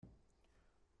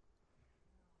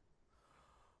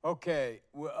Okay,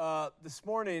 this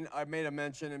morning I made a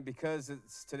mention, and because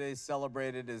it's today's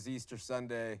celebrated as Easter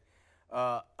Sunday,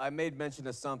 I made mention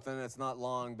of something. It's not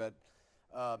long, but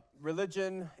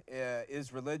religion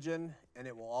is religion, and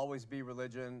it will always be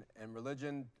religion, and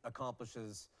religion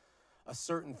accomplishes a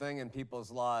certain thing in people's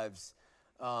lives.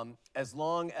 As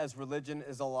long as religion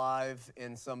is alive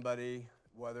in somebody,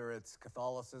 whether it's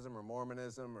Catholicism or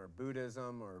Mormonism or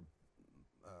Buddhism or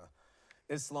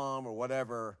Islam or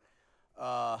whatever,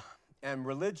 and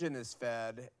religion is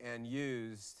fed and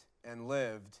used and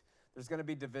lived, there's going to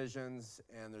be divisions,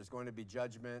 and there's going to be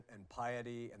judgment and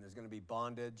piety, and there's going to be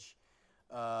bondage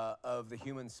of the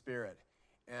human spirit.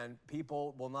 And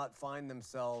people will not find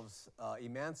themselves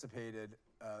emancipated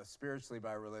spiritually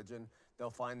by religion. They'll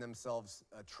find themselves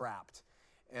trapped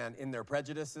and in their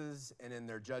prejudices and in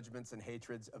their judgments and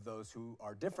hatreds of those who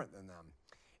are different than them.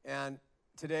 And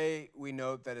today we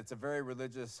note that it's a very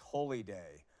religious holy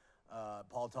day.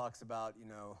 Paul talks about,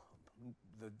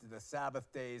 the Sabbath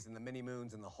days and the mini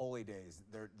moons and the holy days,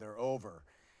 they're over.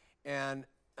 And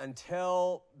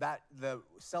until the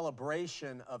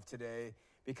celebration of today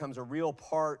becomes a real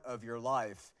part of your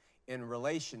life in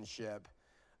relationship,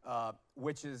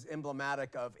 which is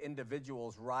emblematic of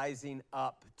individuals rising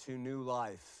up to new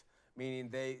life, meaning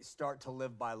they start to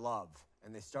live by love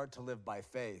and they start to live by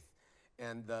faith.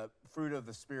 And the fruit of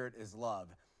the Spirit is love.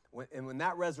 When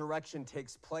that resurrection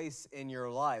takes place in your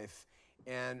life,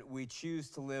 and we choose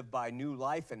to live by new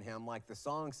life in Him, like the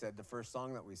song said, the first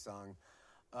song that we sung,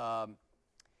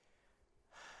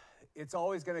 it's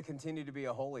always going to continue to be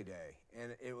a holy day,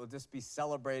 and it will just be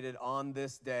celebrated on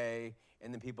this day,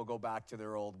 and then people go back to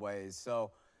their old ways.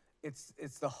 So it's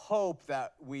the hope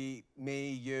that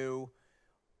you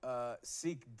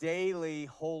seek daily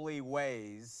holy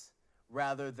ways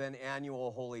rather than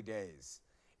annual holy days.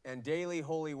 And daily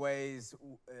holy ways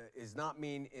is not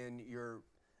mean in your,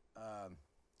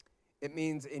 it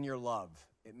means in your love.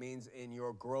 It means in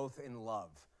your growth in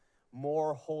love.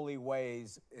 More holy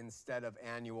ways instead of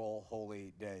annual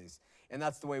holy days. And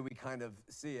that's the way we kind of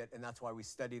see it, and that's why we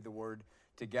study the Word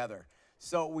together.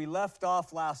 So we left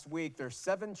off last week. There's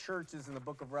 7 churches in the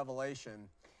book of Revelation,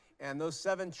 and those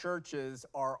 7 churches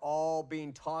are all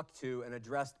being talked to and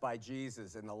addressed by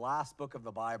Jesus in the last book of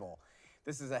the Bible.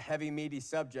 This is a heavy, meaty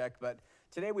subject, but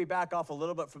today we back off a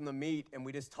little bit from the meat, and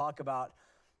we just talk about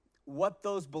what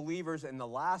those believers in the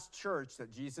last church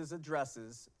that Jesus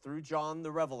addresses through John the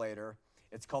Revelator,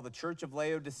 it's called the Church of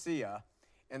Laodicea,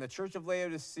 and the Church of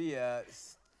Laodicea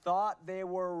thought they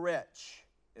were rich,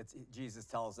 Jesus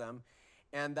tells them,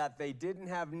 and that they didn't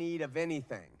have need of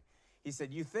anything. He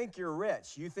said, you think you're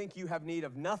rich, you think you have need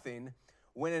of nothing,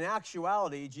 when in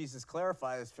actuality, Jesus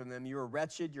clarifies from them, you're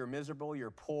wretched, you're miserable,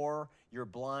 you're poor, you're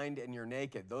blind, and you're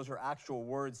naked. Those are actual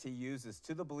words he uses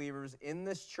to the believers in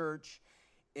this church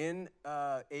in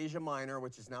Asia Minor,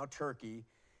 which is now Turkey.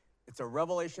 It's a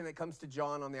revelation that comes to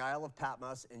John on the Isle of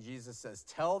Patmos, and Jesus says,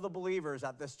 tell the believers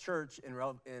at this church in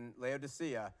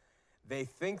Laodicea, they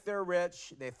think they're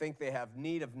rich, they think they have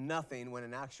need of nothing, when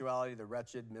in actuality they're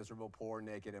wretched, miserable, poor,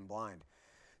 naked, and blind.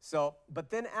 So,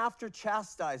 but then after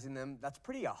chastising them, that's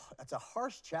a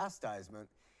harsh chastisement.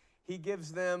 He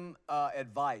gives them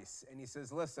advice, and he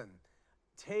says, listen,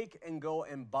 take and go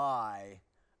and buy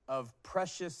of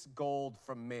precious gold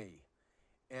from me.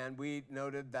 And we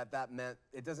noted that meant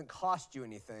it doesn't cost you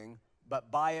anything, but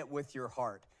buy it with your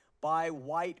heart. Buy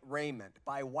white raiment,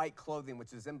 buy white clothing,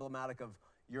 which is emblematic of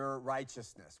your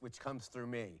righteousness, which comes through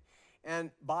me. And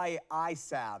buy eye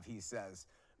salve, he says,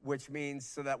 which means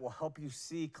so that will help you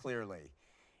see clearly.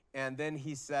 And then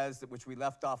he says, that which we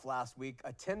left off last week,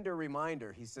 a tender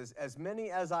reminder. He says, as many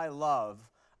as I love,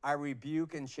 I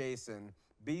rebuke and chasten.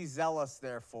 Be zealous,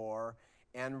 therefore,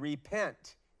 and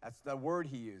repent. That's the word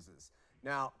he uses.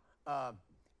 Now,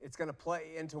 it's going to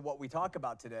play into what we talk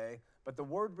about today, but the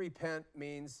word repent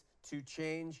means to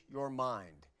change your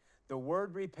mind. The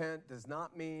word repent does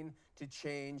not mean to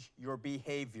change your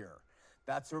behavior.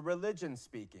 That's a religion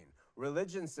speaking.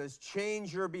 Religion says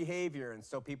change your behavior, and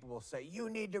so people will say you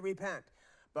need to repent.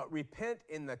 But repent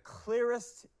in the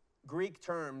clearest Greek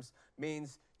terms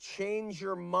means change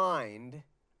your mind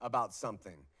about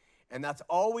something. And that's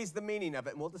always the meaning of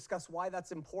it, and we'll discuss why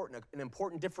that's important, an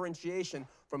important differentiation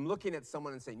from looking at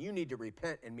someone and saying you need to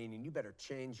repent and meaning you better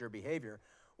change your behavior,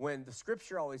 when the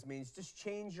scripture always means just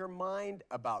change your mind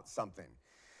about something.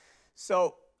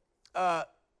 So,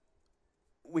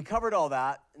 we covered all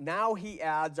that. Now he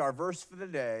adds our verse for the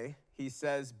day. He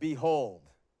says, behold,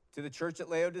 to the church at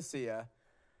Laodicea,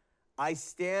 I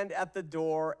stand at the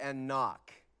door and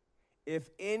knock. If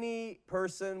any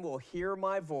person will hear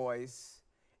my voice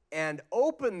and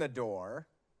open the door,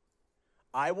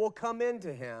 I will come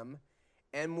into him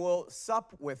and will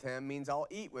sup with him, means I'll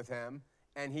eat with him,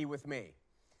 and he with me.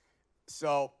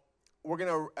 So we're going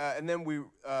to, and then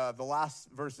the last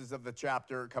verses of the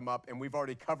chapter come up, and we've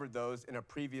already covered those in a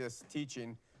previous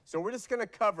teaching. So we're just going to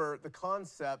cover the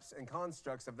concepts and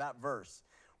constructs of that verse,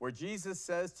 where Jesus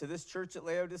says to this church at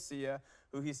Laodicea,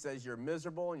 who he says, you're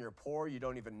miserable and you're poor, you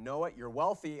don't even know it, you're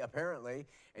wealthy apparently,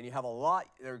 and you have a lot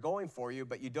they're going for you,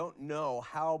 but you don't know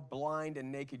how blind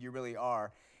and naked you really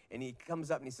are. And he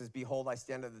comes up and he says, behold, I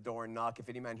stand at the door and knock. If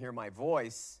any man hear my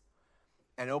voice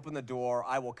and open the door,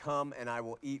 I will come and I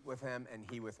will eat with him and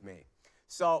he with me.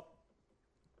 So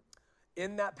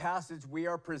in that passage, we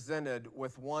are presented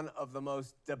with one of the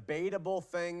most debatable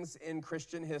things in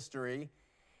Christian history,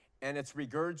 and it's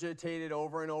regurgitated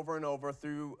over and over and over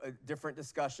through different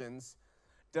discussions.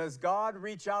 Does God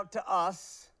reach out to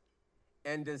us,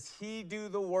 and does he do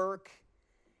the work?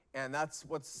 And that's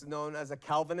what's known as a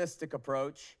Calvinistic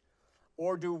approach.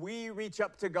 Or do we reach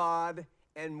up to God,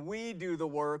 and we do the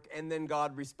work, and then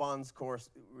God responds?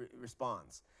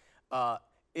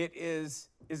 Is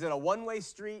it a one-way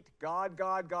street? God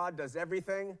does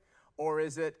everything? Or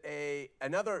is it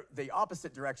the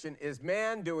opposite direction? Is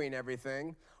man doing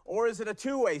everything? Or is it a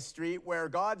two-way street where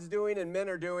God's doing and men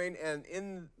are doing,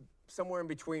 and somewhere in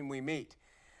between we meet?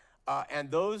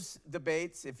 And those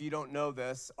debates, if you don't know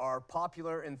this, are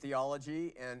popular in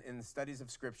theology and in the studies of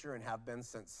Scripture and have been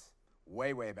since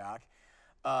way, way back.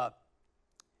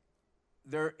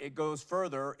 It goes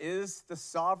further. Is the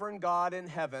sovereign God in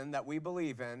heaven that we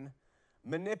believe in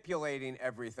manipulating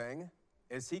everything?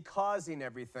 Is he causing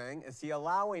everything? Is he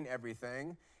allowing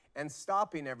everything and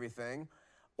stopping everything?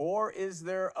 Or is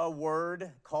there a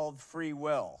word called free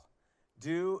will?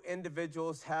 Do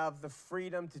individuals have the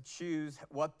freedom to choose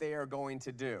what they are going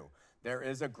to do? There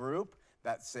is a group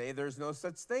that say there's no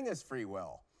such thing as free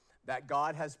will, that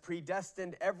God has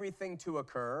predestined everything to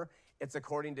occur. It's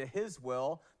according to his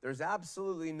will. There's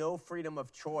absolutely no freedom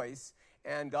of choice,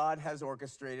 and God has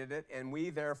orchestrated it, and we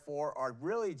therefore are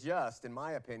really just, in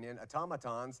my opinion,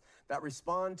 automatons that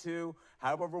respond to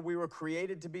however we were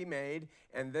created to be made,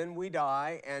 and then we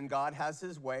die, and God has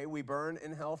his way. We burn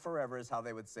in hell forever is how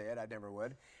they would say it. I never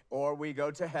would. Or we go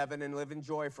to heaven and live in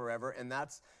joy forever, and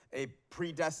that's a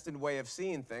predestined way of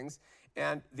seeing things.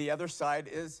 And the other side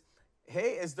is,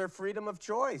 hey, is there freedom of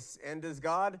choice? And does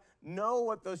God know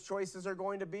what those choices are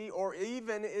going to be? Or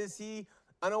even is he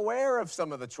unaware of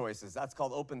some of the choices? That's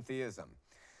called open theism.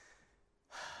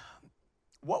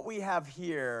 What we have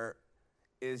here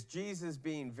is Jesus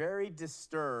being very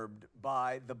disturbed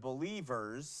by the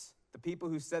believers, the people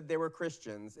who said they were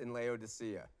Christians in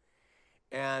Laodicea.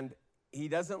 And he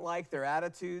doesn't like their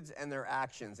attitudes and their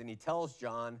actions. And he tells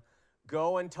John,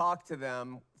 go and talk to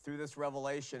them through this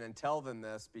revelation and tell them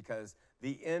this, because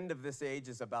the end of this age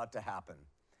is about to happen.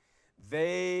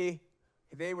 They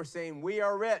were saying, we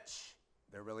are rich.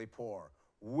 They're really poor.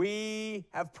 We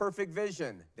have perfect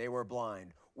vision. They were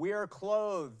blind. We are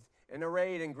clothed and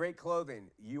arrayed in great clothing.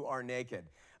 You are naked.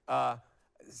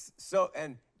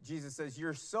 And Jesus says,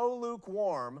 you're so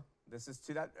lukewarm. This is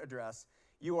to that address.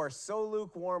 You are so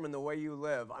lukewarm in the way you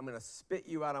live. I'm going to spit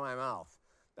you out of my mouth.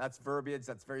 That's verbiage.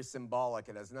 That's very symbolic.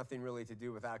 It has nothing really to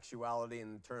do with actuality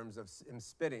in terms of him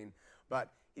spitting.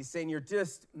 But he's saying you're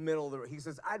just middle of the road. He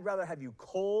says, I'd rather have you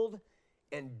cold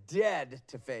and dead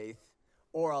to faith,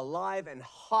 or alive and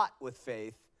hot with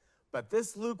faith. But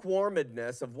this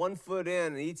lukewarmness of 1 foot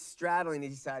in and each straddling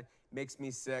each side makes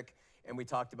me sick. And we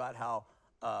talked about how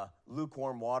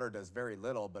lukewarm water does very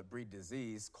little but breed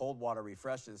disease. Cold water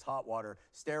refreshes, hot water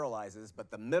sterilizes.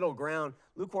 But the middle ground,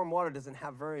 lukewarm water doesn't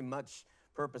have very much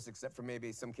purpose except for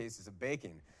maybe some cases of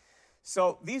baking.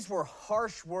 So these were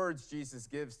harsh words Jesus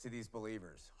gives to these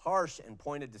believers, harsh and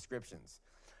pointed descriptions.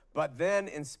 But then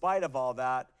in spite of all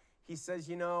that, he says,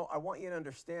 I want you to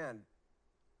understand,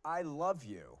 I love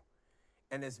you.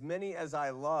 And as many as I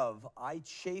love, I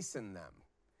chasten them.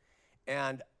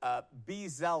 And be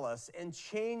zealous and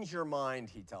change your mind,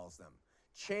 he tells them.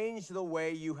 Change the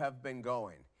way you have been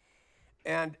going.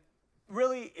 And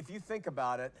really, if you think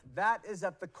about it, that is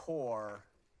at the core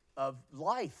of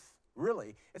life,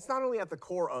 really. It's not only at the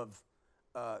core of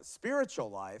spiritual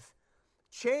life.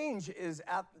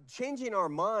 Changing our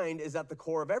mind is at the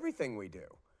core of everything we do.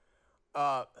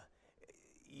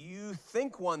 You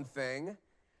think one thing,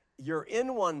 you're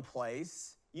in one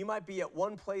place. You might be at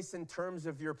one place in terms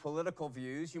of your political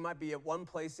views. You might be at one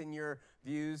place in your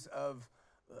views of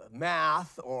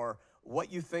math or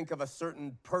what you think of a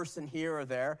certain person here or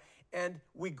there. And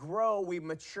we grow, we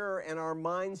mature, and our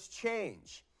minds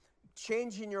change.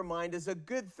 Changing your mind is a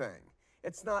good thing.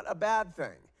 It's not a bad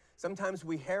thing. Sometimes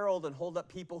we herald and hold up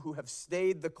people who have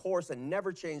stayed the course and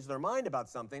never changed their mind about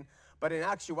something. But in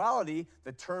actuality,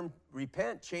 the term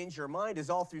repent, change your mind, is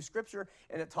all through Scripture,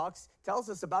 and it tells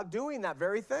us about doing that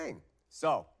very thing.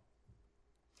 So,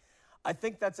 I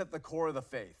think that's at the core of the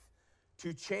faith,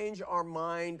 to change our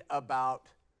mind about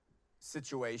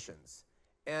situations.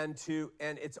 And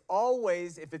it's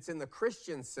always, if it's in the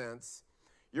Christian sense,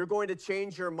 you're going to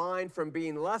change your mind from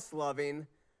being less loving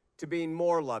to being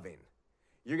more loving.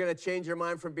 You're going to change your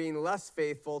mind from being less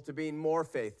faithful to being more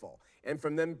faithful, and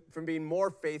from being more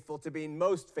faithful to being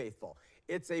most faithful.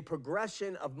 It's a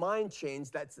progression of mind change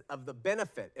that's of the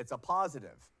benefit. It's a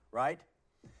positive, right?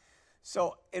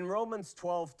 So in Romans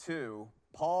 12:2,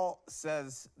 Paul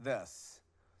says this: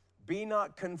 "Be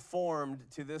not conformed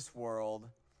to this world,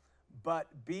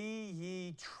 but be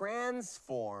ye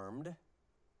transformed,"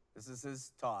 this is his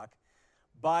talk,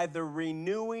 "by the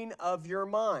renewing of your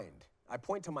mind." I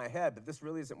point to my head, but this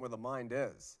really isn't where the mind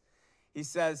is. He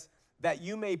says, "that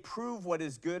you may prove what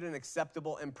is good and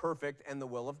acceptable and perfect and the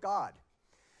will of God."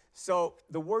 So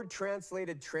the word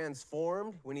translated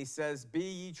transformed, when he says, "Be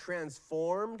ye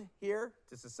transformed," here,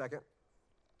 just a second.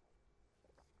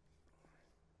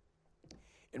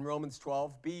 In Romans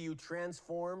 12, "Be you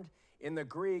transformed." In the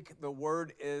Greek, the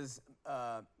word is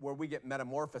where we get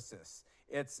metamorphosis.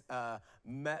 It's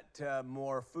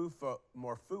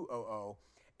metamorphuo,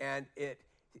 and it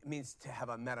means to have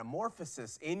a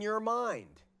metamorphosis in your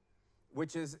mind,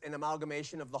 which is an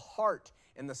amalgamation of the heart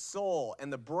and the soul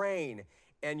and the brain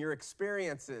and your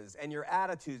experiences and your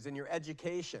attitudes and your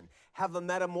education. Have a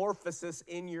metamorphosis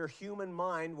in your human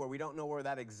mind, where we don't know where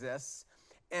that exists,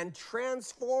 and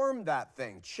transform that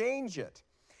thing, change it.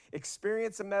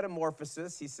 Experience a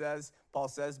metamorphosis, Paul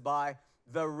says, by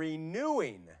the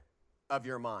renewing of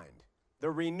your mind.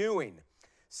 The renewing.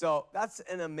 So that's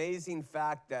an amazing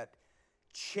fact, that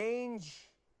change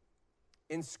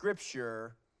in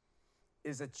Scripture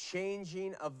is a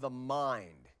changing of the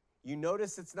mind. You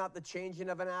notice it's not the changing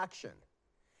of an action.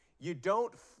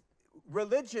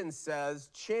 Religion says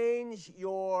change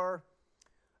your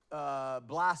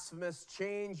blasphemous,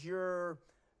 change your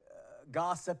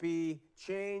gossipy,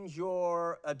 change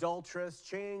your adulterous,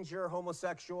 change your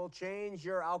homosexual, change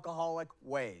your alcoholic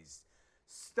ways.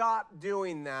 Stop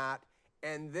doing that,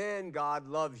 and then God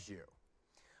loves you.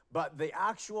 But the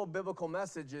actual biblical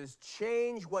message is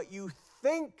change what you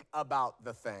think about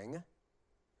the thing,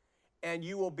 and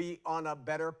you will be on a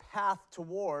better path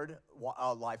toward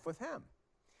a life with Him.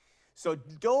 So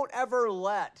don't ever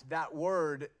let that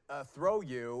word throw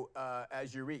you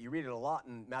as you read. You read it a lot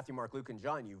in Matthew, Mark, Luke, and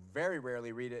John. You very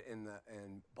rarely read it in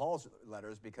Paul's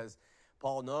letters, because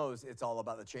Paul knows it's all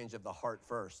about the change of the heart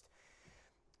first.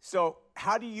 So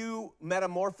how do you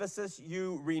metamorphosis?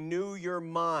 You renew your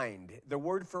mind. The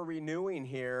word for renewing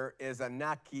here is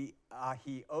anakiosis,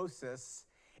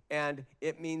 and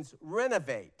it means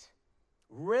renovate.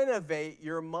 Renovate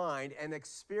your mind and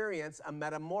experience a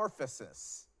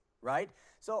metamorphosis, right?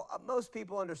 So most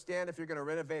people understand, if you're going to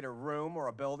renovate a room or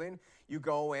a building, you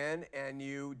go in and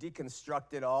you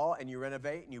deconstruct it all and you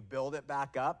renovate and you build it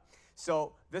back up.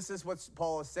 So this is what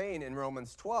Paul is saying in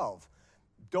Romans 12.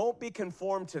 Don't be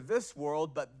conformed to this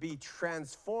world, but be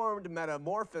transformed,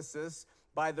 metamorphosis,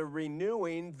 by the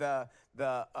renewing, the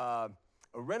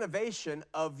renovation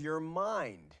of your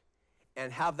mind,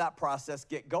 and have that process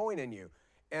get going in you.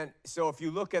 And so if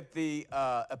you look at the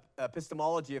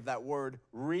epistemology of that word,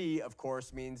 of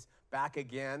course, means back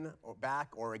again, or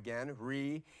back or again,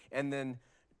 and then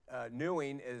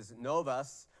newing is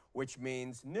novus, which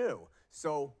means new.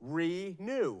 So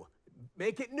renew,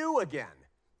 make it new again.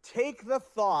 Take the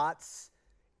thoughts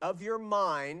of your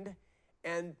mind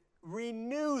and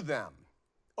renew them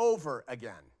over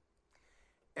again.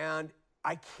 And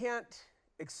I can't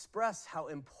express how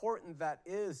important that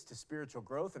is to spiritual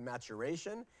growth and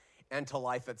maturation and to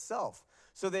life itself.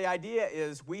 So the idea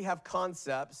is, we have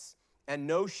concepts and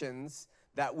notions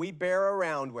that we bear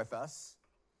around with us,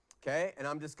 okay? And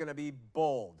I'm just going to be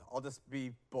bold. I'll just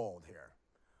be bold here.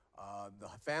 The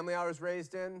family I was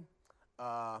raised in,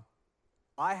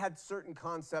 I had certain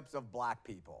concepts of black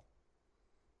people.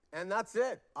 And that's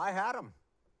it. I had them.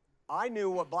 I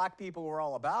knew what black people were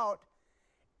all about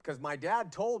because my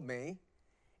dad told me.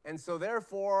 And so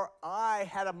therefore, I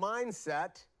had a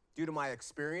mindset due to my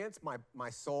experience, my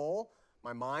soul,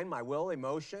 my mind, my will,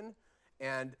 emotion,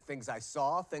 and things I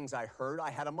saw, things I heard.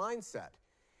 I had a mindset.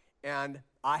 And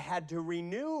I had to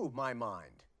renew my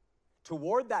mind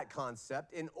toward that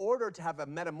concept in order to have a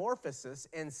metamorphosis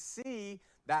and see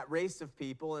that race of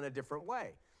people in a different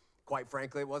way. Quite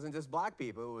frankly, it wasn't just black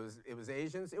people. It was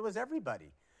Asians. It was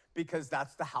everybody, because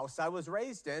that's the house I was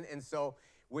raised in. And so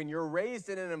When you're raised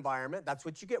in an environment, that's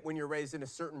what you get. When you're raised in a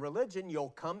certain religion,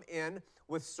 you'll come in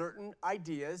with certain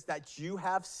ideas that you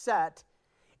have set.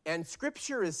 And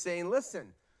Scripture is saying,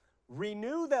 listen,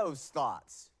 renew those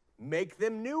thoughts. Make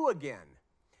them new again.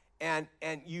 And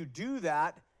you do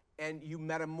that, and you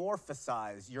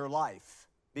metamorphosize your life,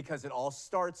 because it all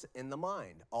starts in the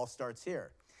mind. All starts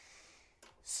here.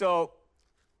 So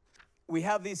we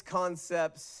have these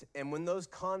concepts, and when those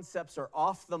concepts are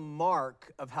off the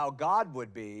mark of how God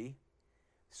would be,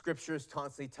 Scripture is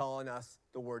constantly telling us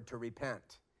the word to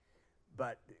repent.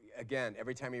 But again,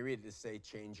 every time you read it, just say,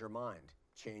 change your mind,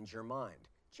 change your mind,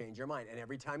 change your mind. And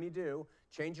every time you do,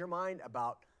 change your mind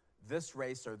about this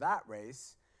race or that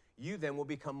race, you then will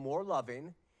become more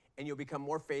loving, and you'll become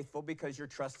more faithful, because you're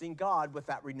trusting God with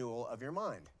that renewal of your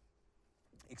mind.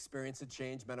 Experience a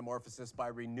change, metamorphosis by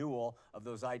renewal of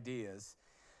those ideas.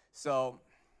 So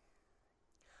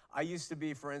I used to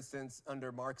be, for instance,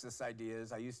 under Marxist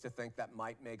ideas, I used to think that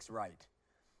might makes right.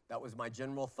 That was my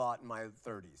general thought in my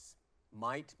 30s.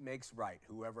 Might makes right.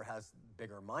 Whoever has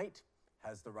bigger might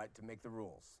has the right to make the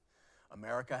rules.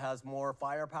 America has more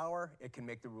firepower. It can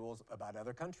make the rules about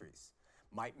other countries.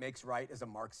 Might makes right is a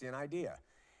Marxian idea.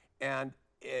 And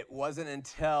it wasn't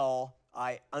until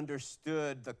I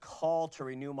understood the call to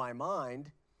renew my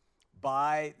mind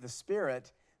by the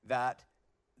Spirit that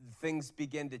things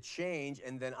begin to change,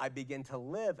 and then I begin to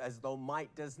live as though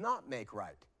might does not make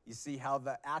right. You see how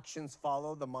the actions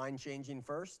follow the mind changing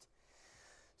first?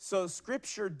 So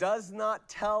Scripture does not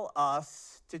tell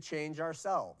us to change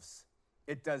ourselves.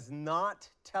 It does not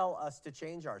tell us to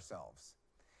change ourselves.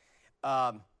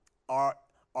 Our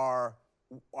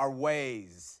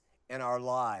ways and our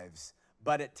lives,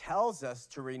 but it tells us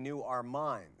to renew our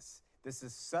minds. This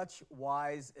is such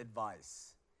wise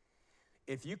advice.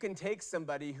 If you can take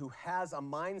somebody who has a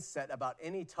mindset about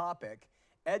any topic,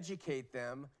 educate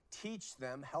them, teach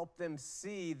them, help them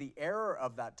see the error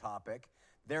of that topic,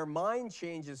 their mind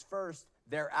changes first,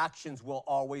 their actions will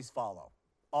always follow.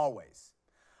 Always.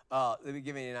 Let me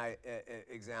give you an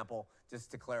example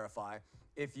just to clarify.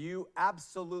 If you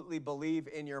absolutely believe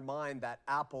in your mind that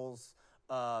apples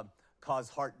cause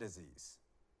heart disease,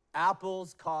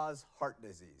 apples cause heart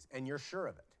disease, and you're sure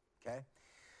of it, okay?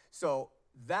 So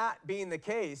that being the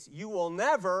case, you will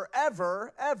never,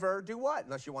 ever, ever do what?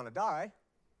 Unless you want to die,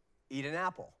 eat an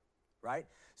apple, right?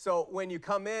 So when you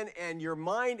come in and your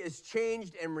mind is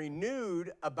changed and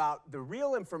renewed about the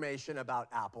real information about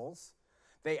apples,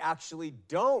 they actually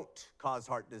don't cause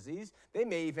heart disease. They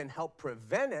may even help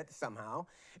prevent it somehow.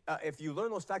 If you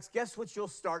learn those facts, guess what you'll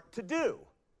start to do?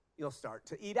 You'll start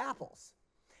to eat apples.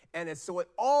 And so it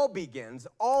all begins,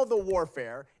 all the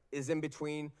warfare is in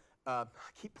between. I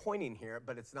keep pointing here,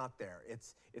 but it's not there.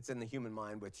 It's in the human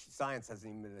mind, which science hasn't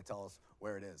even been to tell us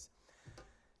where it is.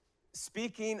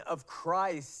 Speaking of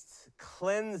Christ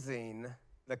cleansing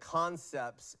the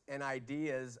concepts and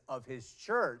ideas of his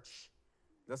church,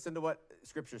 listen to what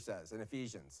Scripture says in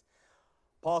Ephesians.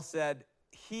 Paul said,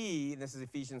 this is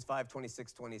Ephesians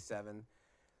 5:26-27,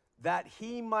 that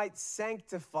he might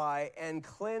sanctify and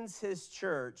cleanse his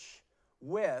church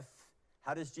with,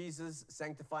 how does Jesus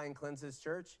sanctify and cleanse his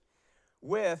church?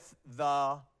 With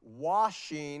the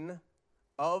washing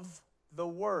of the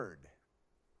word.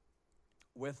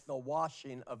 With the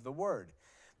washing of the word.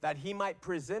 That he might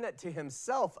present it to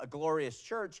himself a glorious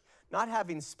church, not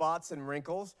having spots and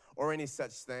wrinkles or any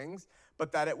such things,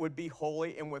 but that it would be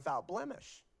holy and without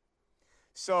blemish.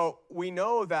 So we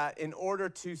know that in order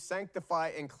to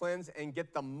sanctify and cleanse and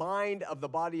get the mind of the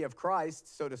body of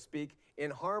Christ, so to speak,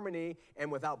 in harmony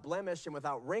and without blemish and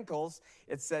without wrinkles,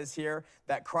 it says here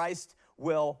that Christ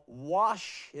will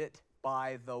wash it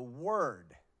by the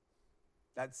word.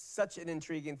 That's such an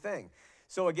intriguing thing.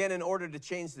 So again, in order to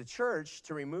change the church,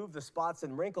 to remove the spots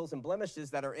and wrinkles and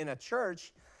blemishes that are in a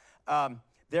church,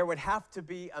 there would have to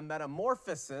be a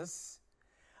metamorphosis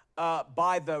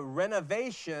by the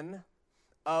renovation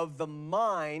of the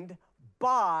mind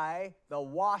by the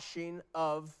washing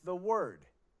of the word.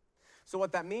 So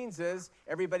what that means is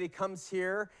everybody comes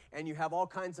here and you have all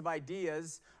kinds of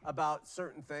ideas about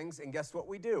certain things, and guess what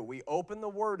we do? We open the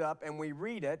word up and we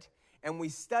read it and we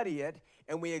study it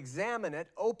and we examine it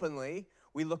openly.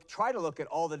 We try to look at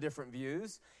all the different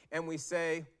views and we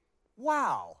say,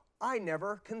 wow, I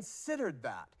never considered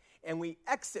that. And we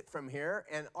exit from here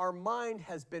and our mind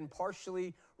has been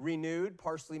partially renewed,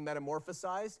 partially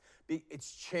metamorphosized.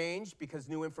 It's changed because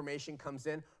new information comes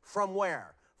in. From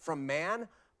where? From man?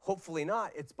 Hopefully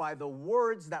not. It's by the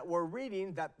words that we're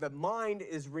reading that the mind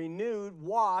is renewed,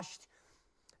 washed,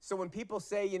 So when people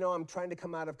say, you know, I'm trying to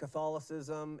come out of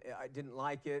Catholicism, I didn't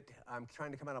like it, I'm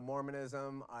trying to come out of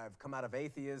Mormonism, I've come out of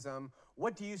atheism,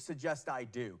 what do you suggest I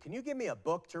do? Can you give me a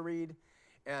book to read?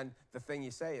 And the thing you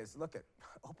say is,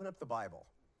 open up the Bible.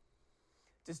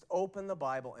 Just open the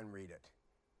Bible and read it.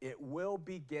 It will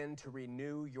begin to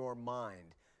renew your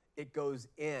mind. It goes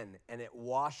in and it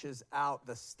washes out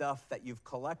the stuff that you've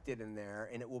collected in there,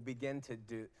 and it will begin to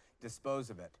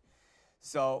dispose of it.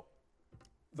 So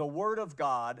the Word of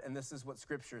God, and this is what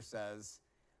Scripture says,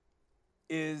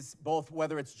 is both,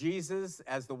 whether it's Jesus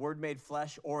as the Word made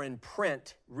flesh or in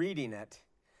print, reading it,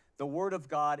 the Word of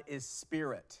God is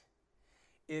spirit.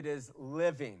 It is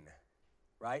living,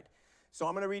 right? So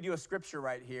I'm going to read you a scripture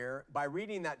right here. By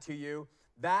reading that to you,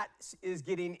 that is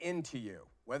getting into you,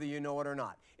 whether you know it or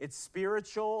not. It's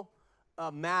spiritual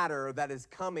matter that is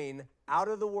coming out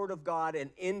of the Word of God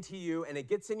and into you, and it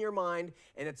gets in your mind,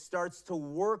 and it starts to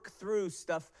work through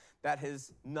stuff that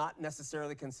is not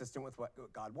necessarily consistent with what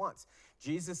God wants.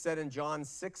 Jesus said in John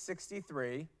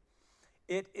 6:63,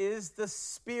 it is the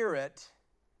Spirit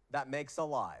that makes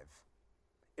alive.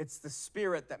 It's the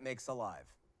Spirit that makes alive.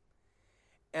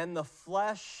 And the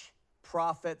flesh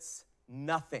profits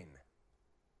nothing.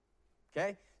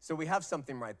 Okay? So we have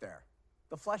something right there.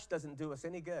 The flesh doesn't do us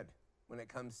any good when it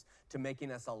comes to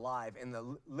making us alive in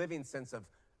the living sense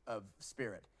of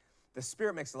spirit. The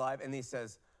Spirit makes alive, and he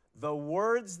says, the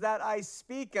words that I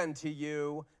speak unto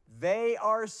you, they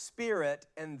are spirit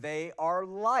and they are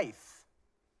life.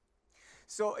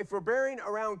 So if we're bearing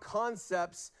around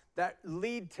concepts that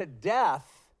lead to death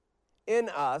in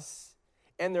us,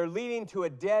 and they're leading to a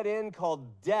dead end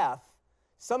called death,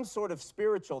 some sort of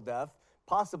spiritual death,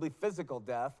 possibly physical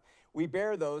death, we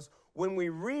bear those. When we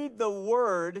read the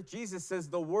Word, Jesus says,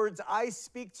 the words I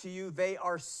speak to you, they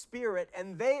are spirit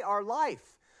and they are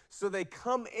life. So they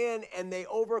come in and they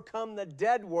overcome the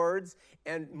dead words,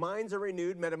 and minds are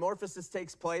renewed, metamorphosis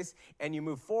takes place, and you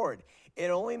move forward. It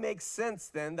only makes sense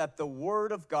then that the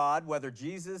Word of God, whether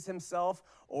Jesus himself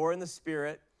or in the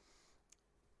Spirit,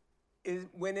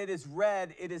 when it is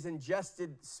read, it is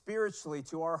ingested spiritually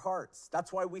to our hearts.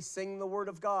 That's why we sing the Word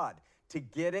of God, to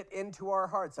get it into our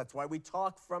hearts. That's why we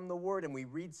talk from the Word and we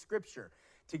read Scripture,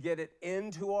 to get it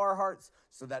into our hearts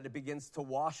so that it begins to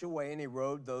wash away and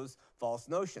erode those false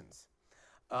notions.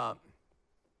 And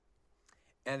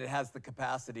it has the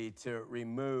capacity to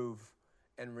remove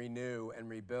and renew and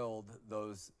rebuild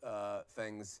those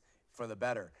things for the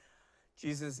better.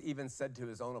 Jesus even said to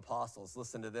his own apostles,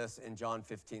 listen to this in John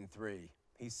 15:3.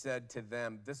 He said to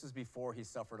them, this is before he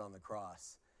suffered on the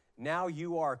cross, now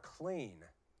you are clean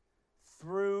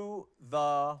through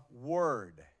the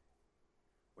word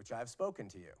which I have spoken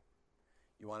to you.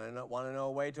 You want to know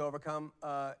a way to overcome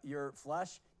your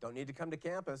flesh? Don't need to come to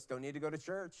campus. Don't need to go to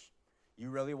church.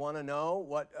 You really want to know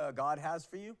what God has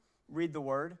for you? Read the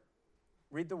Word.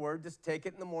 Read the Word. Just take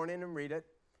it in the morning and read it.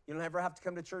 You don't ever have to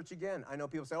come to church again. I know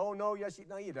people say, oh, no, yes,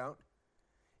 no, you don't.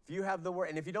 If you have the Word,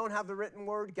 and if you don't have the written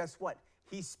Word, guess what?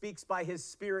 He speaks by his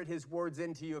Spirit his words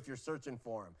into you if you're searching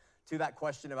for him. To that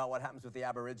question about what happens with the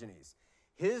Aborigines.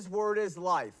 His word is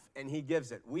life, and he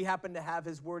gives it. We happen to have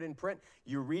his word in print.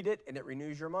 You read it, and it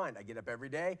renews your mind. I get up every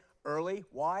day, early.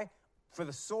 Why? For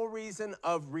the sole reason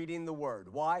of reading the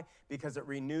word. Why? Because it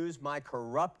renews my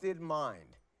corrupted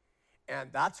mind.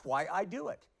 And that's why I do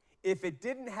it. If it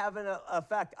didn't have an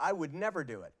effect, I would never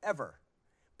do it, ever.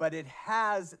 But it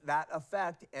has that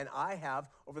effect, and I have,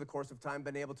 over the course of time,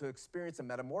 been able to experience a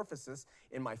metamorphosis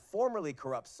in my formerly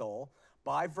corrupt soul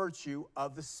by virtue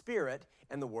of the Spirit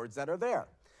and the words that are there.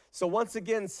 So once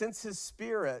again, since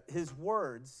his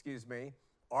words,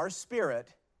 are spirit,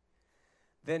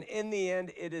 then in the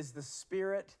end, it is the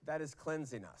Spirit that is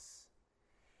cleansing us.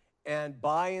 And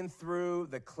by and through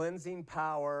the cleansing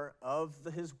power of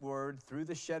his word, through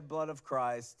the shed blood of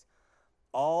Christ,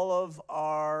 all of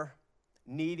our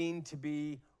needing to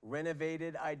be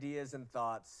renovated ideas and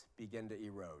thoughts begin to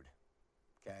erode,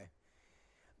 okay?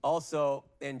 Also,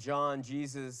 in John,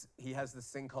 Jesus, he has this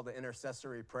thing called the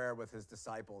intercessory prayer with his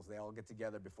disciples. They all get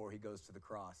together before he goes to the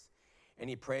cross. And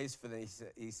he prays for them.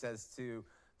 He says to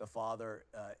the Father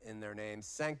in their name,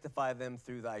 sanctify them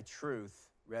through thy truth.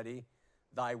 Ready?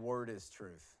 Thy word is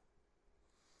truth.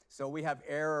 So we have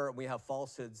error, we have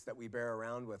falsehoods that we bear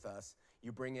around with us.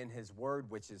 You bring in his word,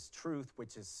 which is truth,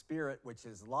 which is spirit, which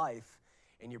is life,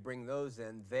 and you bring those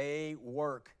in. They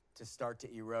work to start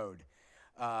to erode.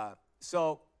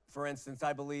 So, for instance,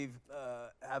 I believe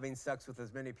having sex with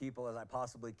as many people as I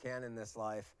possibly can in this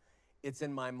life, it's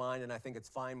in my mind, and I think it's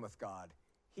fine with God.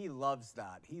 He loves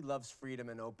that. He loves freedom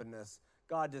and openness.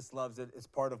 God just loves it. It's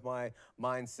part of my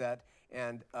mindset.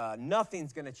 And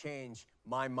nothing's going to change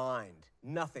my mind.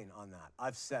 Nothing on that.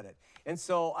 I've said it. And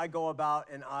so I go about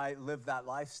and I live that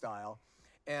lifestyle.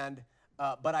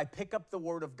 But I pick up the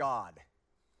Word of God.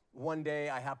 One day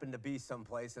I happen to be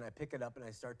someplace and I pick it up and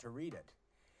I start to read it.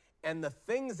 And the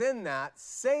things in that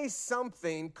say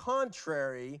something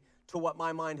contrary to what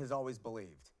my mind has always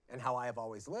believed and how I have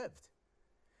always lived.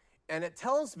 And it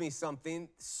tells me something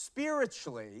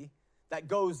spiritually that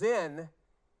goes in,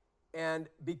 and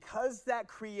because that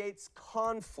creates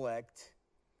conflict,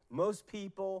 most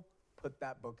people put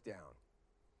that book down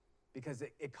because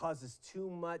it causes too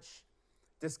much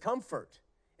discomfort.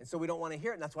 And so we don't want to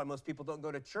hear it. And that's why most people don't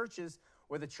go to churches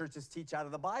where the churches teach out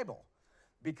of the Bible.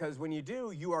 Because when you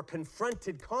do, you are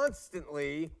confronted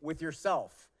constantly with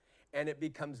yourself. And it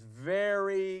becomes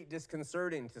very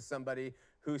disconcerting to somebody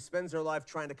who spends their life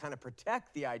trying to kind of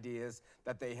protect the ideas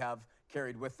that they have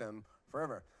carried with them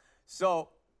forever. So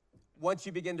once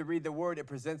you begin to read the Word, it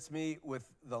presents me with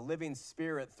the living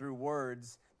Spirit through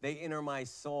words. They enter my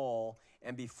soul,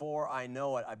 and before I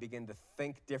know it, I begin to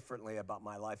think differently about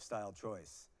my lifestyle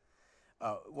choice.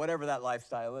 Whatever that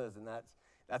lifestyle is, and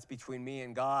that's between me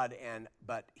and God,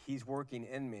 but He's working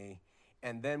in me.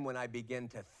 And then when I begin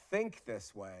to think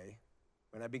this way,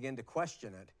 when I begin to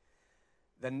question it,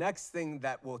 the next thing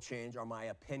that will change are my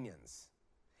opinions.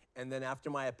 And then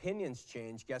after my opinions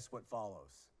change, guess what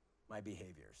follows? My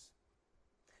behaviors.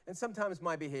 And sometimes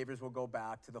my behaviors will go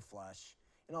back to the flesh,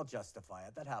 and I'll justify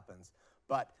it. That happens.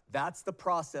 But that's the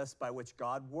process by which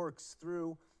God works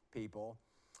through people,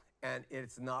 and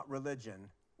it's not religion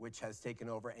which has taken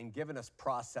over and given us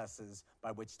processes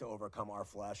by which to overcome our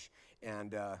flesh.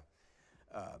 And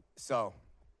so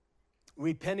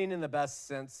repenting in the best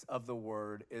sense of the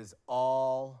word is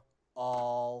all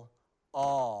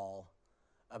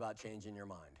about changing your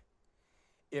mind.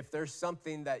 If there's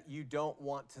something that you don't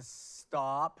want to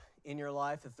stop in your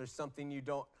life, if there's something you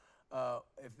don't,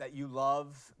 if that you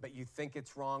love, but you think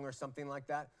it's wrong or something like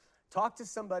that, talk to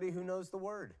somebody who knows the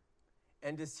word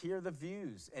and just hear the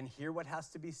views and hear what has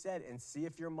to be said and see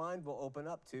if your mind will open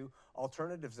up to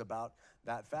alternatives about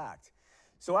that fact.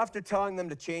 So after telling them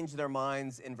to change their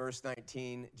minds in verse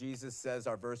 19, Jesus says,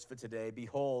 our verse for today,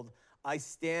 behold, I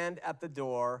stand at the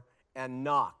door and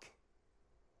knock.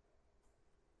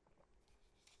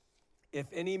 If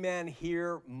any man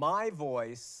hear my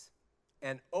voice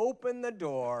and open the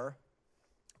door,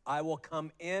 I will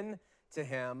come in to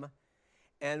him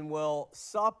and will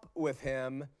sup with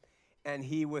him and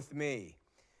he with me.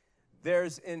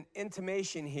 There's an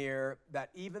intimation here that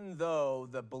even though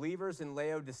the believers in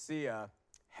Laodicea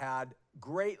had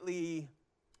greatly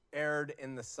erred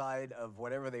in the side of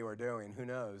whatever they were doing, who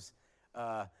knows,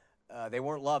 they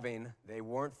weren't loving, they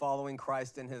weren't following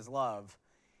Christ in his love,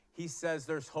 he says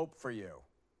there's hope for you.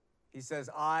 He says,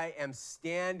 I am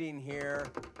standing here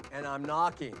and I'm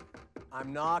knocking.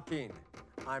 I'm knocking.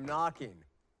 I'm knocking.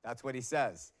 That's what he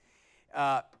says.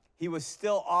 He was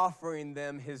still offering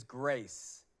them his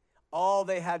grace. All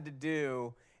they had to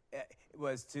do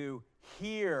was to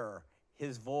hear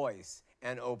his voice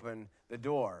and open the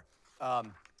door,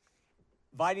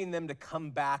 inviting them to come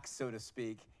back, so to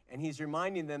speak. And he's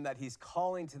reminding them that he's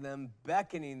calling to them,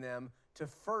 beckoning them to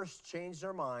first change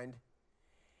their mind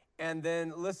and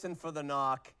then listen for the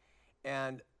knock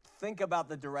and think about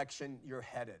the direction you're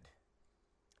headed.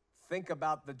 Think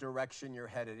about the direction you're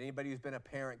headed. Anybody who's been a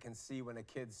parent can see when a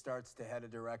kid starts to head a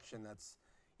direction that's,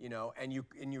 and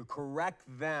you correct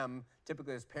them,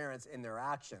 typically as parents, in their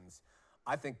actions.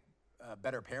 I think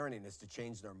better parenting is to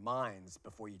change their minds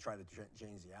before you try to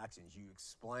change the actions. You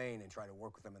explain and try to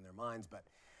work with them in their minds. But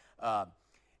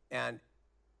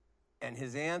and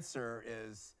his answer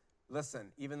is,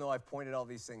 listen, even though I've pointed all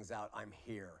these things out, I'm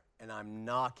here and I'm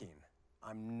knocking.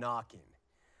 I'm knocking.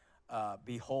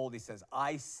 Behold, he says,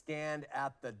 I stand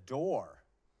at the door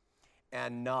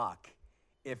and knock.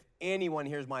 If anyone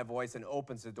hears my voice and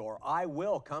opens the door, I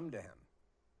will come to him.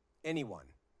 Anyone.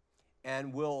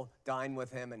 And will dine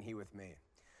with him and he with me.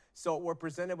 So we're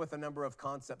presented with a number of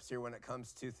concepts here when it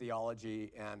comes to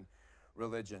theology and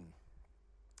religion,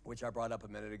 which I brought up a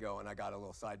minute ago and I got a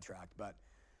little sidetracked. But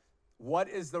what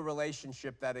is the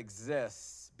relationship that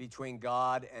exists between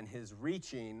God and his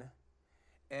reaching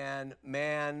and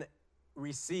man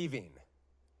receiving?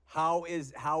 How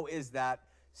is that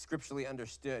scripturally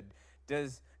understood?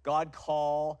 Does God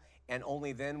call and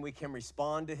only then we can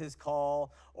respond to his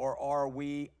call? Or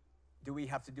do we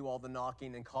have to do all the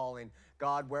knocking and calling?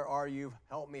 God, where are you?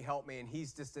 Help me, help me. And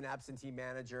he's just an absentee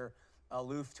manager,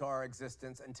 aloof to our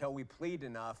existence until we plead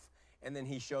enough. And then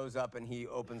he shows up and he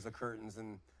opens the curtains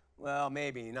and, well,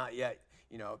 maybe not yet.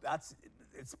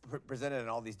 It's presented in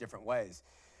all these different ways.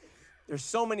 There's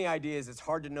so many ideas, it's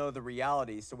hard to know the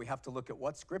reality, so we have to look at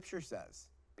what Scripture says,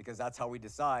 because that's how we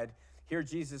decide. Here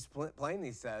Jesus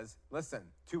plainly says, listen,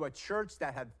 to a church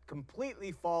that had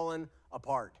completely fallen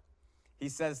apart, he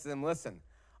says to them, listen,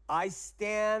 I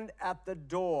stand at the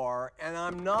door and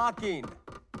I'm knocking.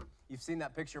 You've seen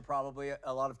that picture probably,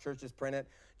 a lot of churches print it.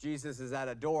 Jesus is at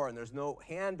a door and there's no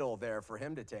handle there for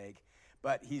him to take.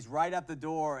 But he's right at the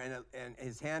door, and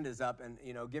his hand is up, and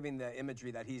giving the imagery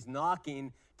that he's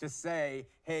knocking to say,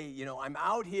 hey, I'm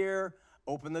out here,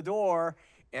 open the door.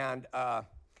 And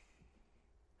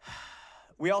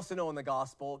we also know in the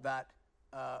gospel that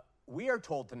we are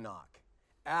told to knock.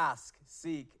 Ask,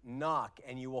 seek, knock,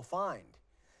 and you will find.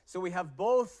 So we have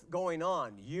both going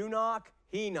on. You knock,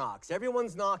 he knocks.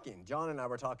 Everyone's knocking. John and I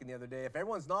were talking the other day. If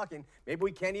everyone's knocking, maybe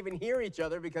we can't even hear each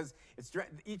other because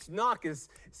each knock is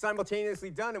simultaneously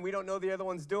done and we don't know the other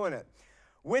one's doing it.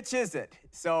 Which is it?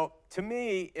 So to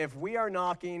me, if we are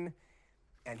knocking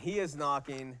and he is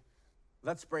knocking,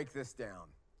 let's break this down.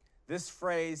 This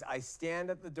phrase, I stand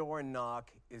at the door and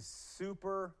knock, is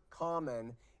super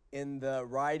common in the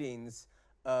writings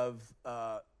of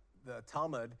the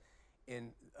Talmud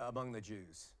among the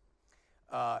Jews.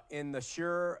 In the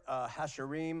Shir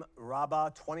Hashirim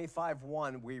Rabbah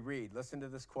 25:1, we read, listen to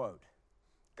this quote.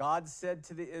 God said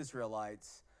to the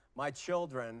Israelites, my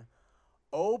children,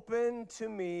 open to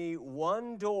me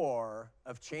one door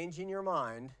of changing your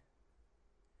mind,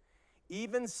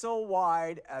 even so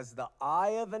wide as the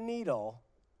eye of a needle,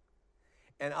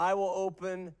 and I will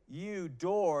open you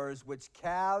doors which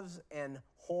calves and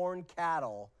horned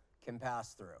cattle can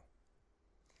pass through.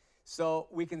 So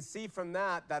we can see from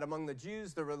that among the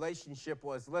Jews, the relationship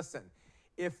was, listen,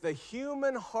 if the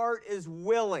human heart is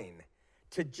willing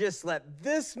to just let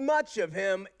this much of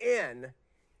him in,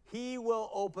 he will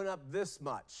open up this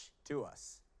much to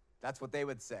us. That's what they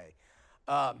would say.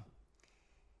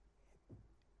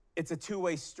 It's a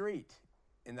two-way street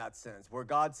in that sense, where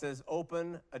God says,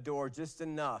 open a door just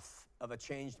enough of a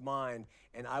changed mind,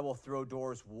 and I will throw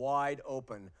doors wide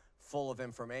open, full of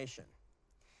information.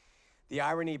 The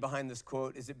irony behind this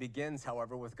quote is it begins,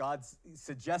 however, with God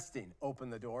suggesting open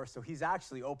the door, so he's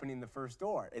actually opening the first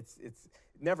door.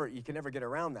 You can never get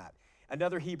around that.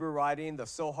 Another Hebrew writing, the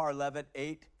Sohar Levitt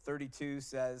 8:32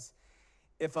 says,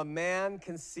 if a man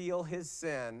conceal his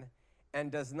sin and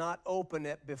does not open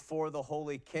it before the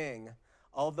holy king,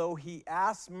 although he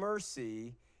asks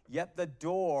mercy, yet the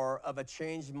door of a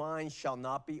changed mind shall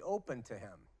not be opened to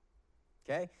him.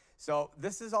 Okay? So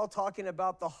this is all talking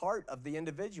about the heart of the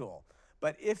individual.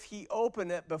 But if he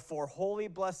open it before holy,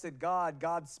 blessed God,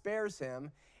 God spares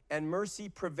him, and mercy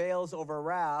prevails over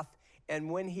wrath.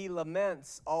 And when he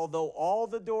laments, although all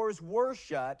the doors were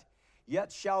shut,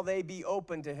 yet shall they be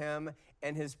open to him,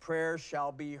 and his prayer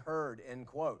shall be heard, end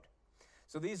quote.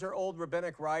 So these are old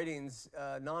rabbinic writings,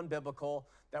 non-biblical,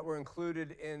 that were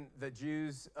included in the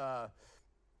Jews'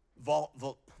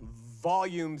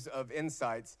 volumes of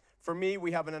insights. For me,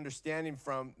 we have an understanding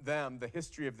from them, the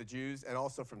history of the Jews, and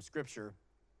also from Scripture,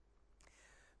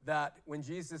 that when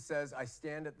Jesus says, I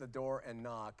stand at the door and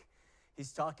knock,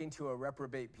 he's talking to a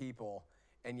reprobate people,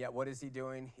 and yet what is he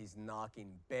doing? He's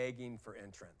knocking, begging for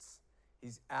entrance.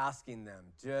 He's asking them,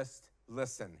 just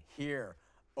listen, here,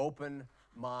 open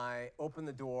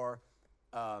the door.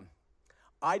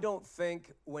 I don't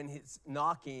think when he's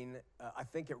knocking, I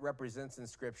think it represents in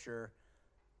Scripture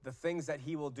the things that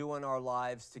he will do in our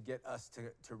lives to get us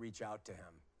to reach out to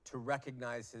him, to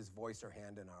recognize his voice or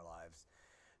hand in our lives.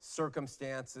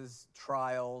 Circumstances,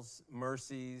 trials,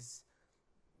 mercies,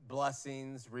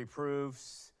 blessings,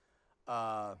 reproofs,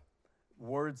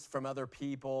 words from other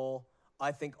people.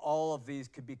 I think all of these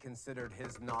could be considered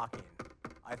his knocking.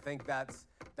 I think that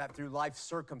through life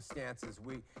circumstances,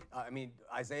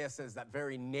 Isaiah says that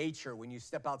very nature, when you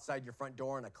step outside your front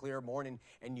door on a clear morning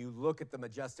and you look at the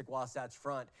majestic Wasatch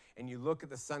Front and you look at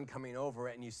the sun coming over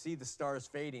it and you see the stars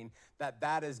fading,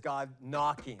 that is God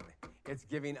knocking. It's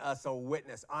giving us a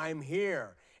witness. I'm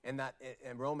here. And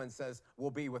Romans says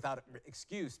we'll be without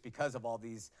excuse because of all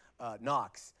these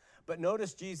knocks. But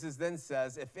notice Jesus then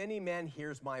says, if any man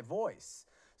hears my voice.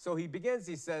 So he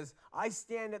says, I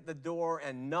stand at the door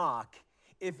and knock.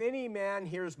 If any man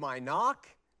hears my knock,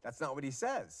 that's not what he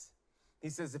says. He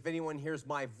says, if anyone hears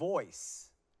my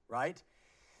voice, right?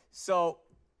 So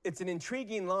it's an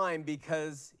intriguing line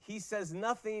because he says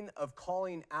nothing of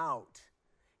calling out.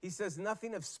 He says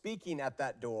nothing of speaking at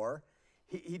that door.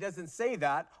 He doesn't say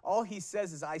that. All he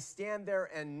says is, I stand there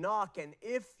and knock, and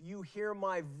if you hear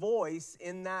my voice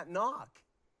in that knock.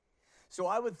 So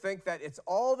I would think that it's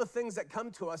all the things that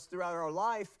come to us throughout our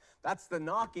life. That's the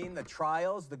knocking, the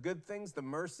trials, the good things, the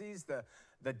mercies,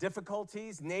 the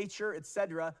difficulties, nature,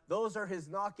 etc. Those are his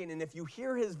knocking. And if you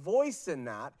hear his voice in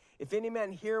that, if any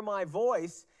man hear my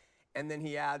voice, and then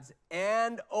he adds,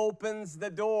 and opens the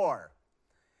door.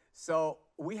 So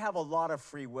we have a lot of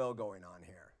free will going on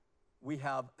here. We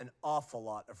have an awful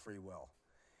lot of free will.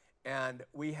 And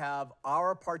we have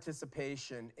our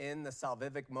participation in the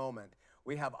salvific moment.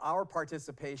 We have our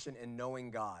participation in knowing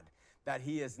God. That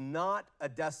he is not a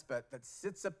despot that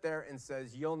sits up there and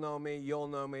says, you'll know me, you'll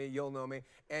know me, you'll know me,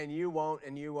 and you won't,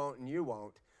 and you won't, and you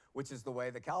won't, which is the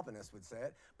way the Calvinists would say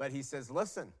it. But he says,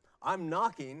 listen, I'm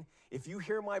knocking. If you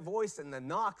hear my voice in the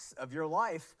knocks of your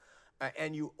life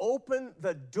and you open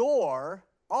the door,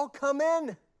 I'll come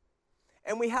in.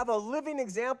 And we have a living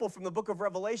example from the book of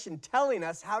Revelation telling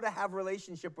us how to have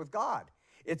relationship with God.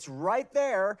 It's right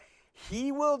there.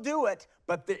 He will do it,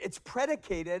 but it's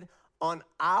predicated on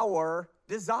our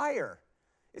desire.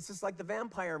 It's just like the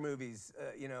vampire movies,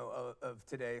 of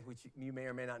today, which you may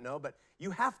or may not know, but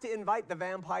you have to invite the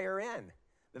vampire in.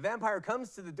 The vampire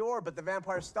comes to the door, but the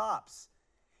vampire stops.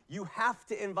 You have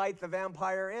to invite the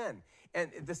vampire in. And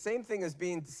the same thing is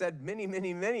being said many,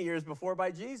 many, many years before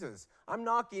by Jesus. I'm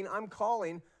knocking, I'm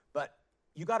calling, but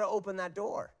you got to open that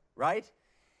door, right?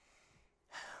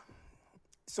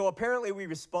 So apparently we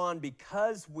respond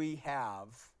because we have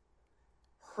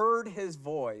heard his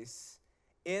voice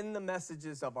in the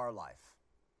messages of our life.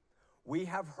 We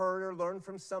have heard or learned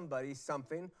from somebody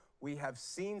something. We have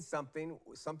seen something.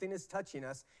 Something is touching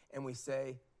us, and we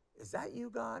say, is that you,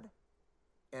 God?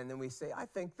 And then we say, I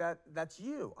think that's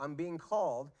you. I'm being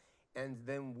called. And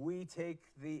then we take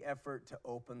the effort to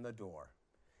open the door.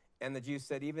 And the Jews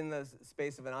said, even the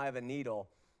space of an eye of a needle,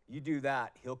 you do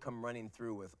that, he'll come running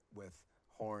through with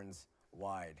horns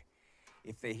wide.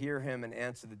 If they hear him and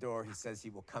answer the door, he says he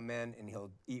will come in and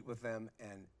he'll eat with them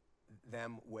and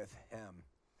them with him.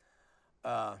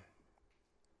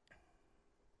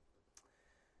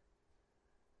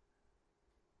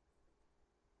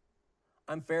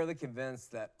 I'm fairly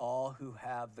convinced that all who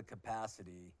have the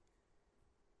capacity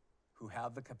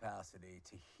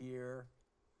to hear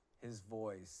his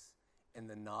voice in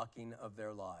the knocking of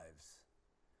their lives,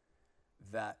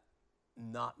 that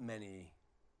not many,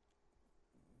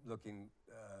 looking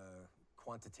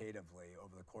quantitatively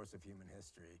over the course of human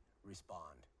history,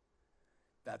 respond.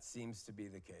 That seems to be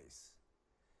the case.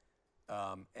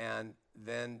 And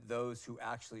then those who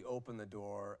actually open the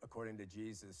door, according to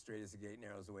Jesus, straight as the gate,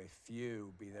 narrow is the way,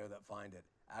 few be there that find it,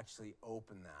 actually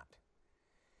open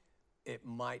that. It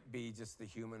might be just the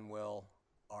human will,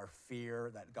 our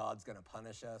fear that God's going to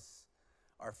punish us,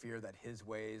 our fear that his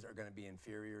ways are going to be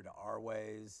inferior to our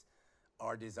ways,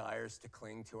 our desires to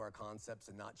cling to our concepts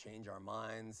and not change our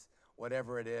minds.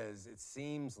 Whatever it is, it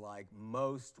seems like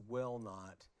most will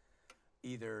not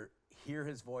either hear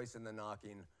his voice in the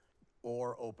knocking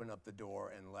or open up the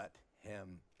door and let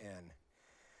him in.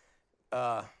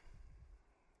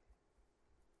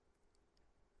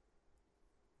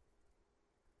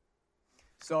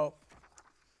 So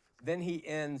then he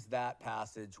ends that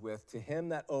passage with, to him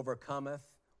that overcometh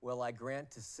will I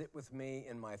grant to sit with me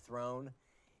in my throne,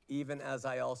 even as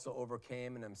I also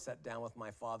overcame and am set down with my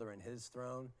Father in his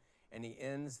throne. And he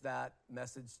ends that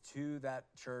message to that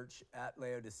church at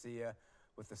Laodicea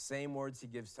with the same words he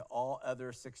gives to all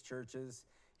other 6 churches.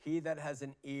 He that has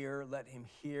an ear, let him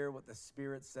hear what the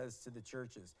Spirit says to the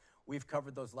churches. We've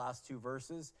covered those last 2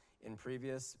 verses in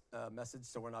previous message,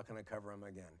 so we're not going to cover them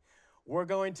again. We're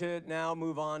going to now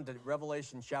move on to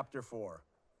Revelation chapter 4.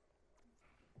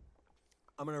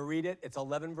 I'm going to read it. It's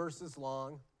 11 verses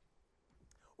long.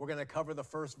 We're going to cover the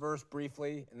first verse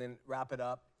briefly and then wrap it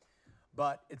up.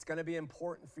 But it's going to be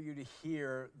important for you to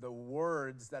hear the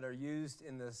words that are used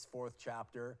in this 4th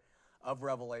chapter of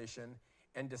Revelation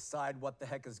and decide what the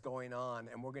heck is going on.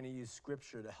 And we're going to use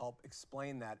scripture to help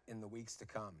explain that in the weeks to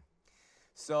come.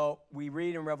 So we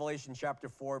read in Revelation chapter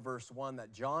 4, verse 1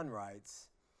 that John writes,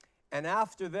 and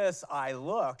after this I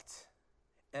looked,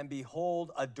 and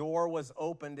behold, a door was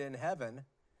opened in heaven,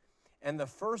 and the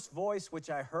first voice which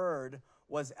I heard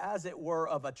was as it were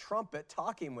of a trumpet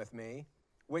talking with me,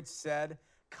 which said,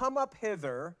 come up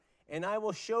hither, and I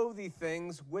will show thee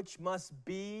things which must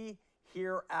be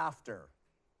hereafter.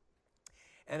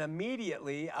 And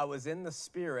immediately I was in the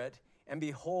Spirit, and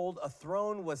behold, a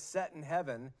throne was set in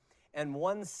heaven, and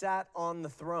one sat on the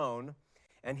throne,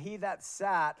 and he that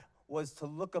sat was to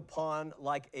look upon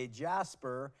like a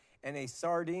jasper and a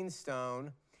sardine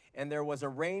stone, and there was a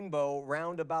rainbow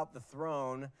round about the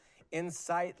throne, in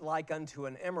sight like unto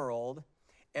an emerald,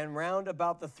 and round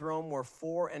about the throne were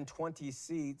 24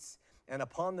 seats, And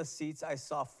upon the seats I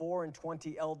saw 24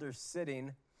 elders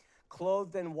sitting,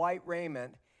 clothed in white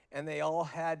raiment, and they all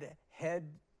had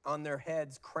on their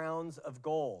heads crowns of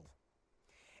gold.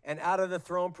 And out of the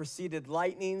throne proceeded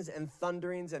lightnings and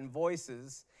thunderings and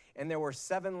voices, and there were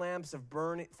 7 lamps of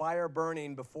fire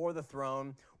burning before the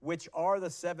throne, which are the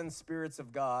 7 spirits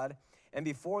of God. And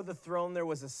before the throne there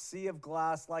was a sea of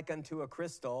glass like unto a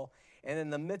crystal, and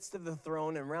in the midst of the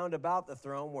throne and round about the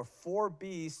throne were 4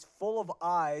 beasts full of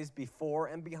eyes before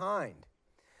and behind.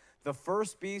 The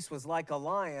first beast was like a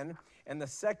lion, and the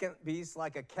second beast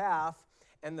like a calf,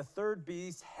 and the third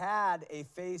beast had a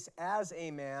face as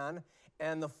a man,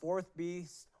 and the fourth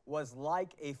beast was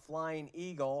like a flying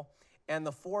eagle, and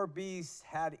the 4 beasts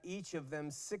had each of them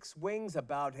 6 wings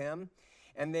about him,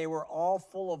 and they were all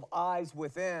full of eyes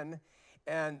within,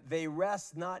 and they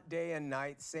rest not day and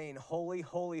night, saying, Holy,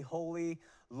 holy, holy,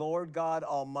 Lord God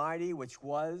Almighty, which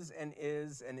was and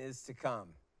is to come.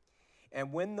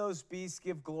 And when those beasts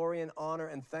give glory and honor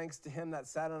and thanks to him that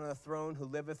sat on the throne, who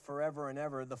liveth forever and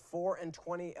ever, the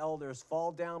 24 elders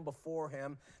fall down before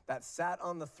him that sat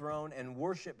on the throne and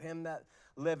worship him that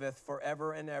liveth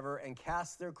forever and ever, and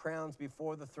cast their crowns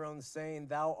before the throne, saying,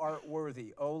 Thou art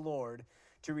worthy, O Lord,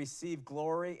 to receive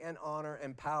glory and honor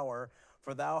and power,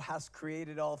 for thou hast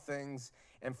created all things,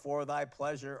 and for thy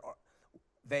pleasure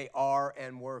they are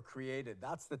and were created.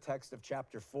 That's the text of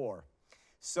chapter 4.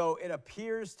 So it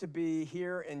appears to be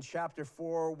here in chapter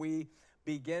 4, we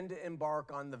begin to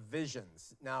embark on the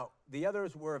visions. Now, the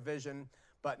others were a vision,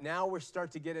 but now we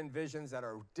start to get in visions that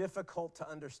are difficult to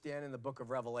understand in the book of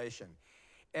Revelation.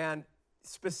 And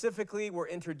specifically, we're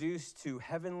introduced to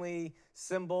heavenly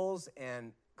symbols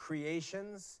and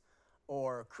creations,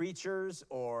 or creatures,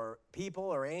 or people,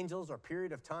 or angels, or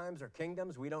period of times, or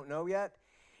kingdoms. We don't know yet.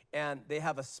 And they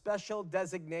have a special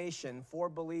designation for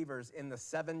believers in the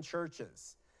 7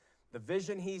 churches. The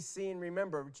vision he's seen,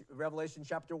 remember, Revelation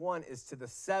chapter 1, is to the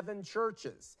 7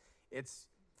 churches. It's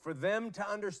for them to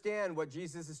understand what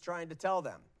Jesus is trying to tell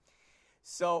them.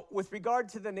 So with regard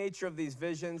to the nature of these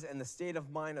visions and the state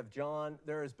of mind of John,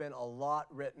 there has been a lot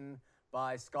written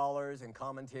by scholars and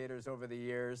commentators over the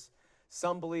years.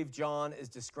 Some believe John is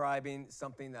describing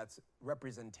something that's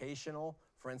representational.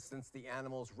 For instance, the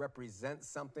animals represent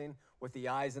something with the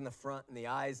eyes in the front and the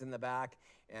eyes in the back,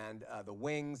 and the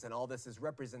wings, and all this is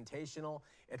representational.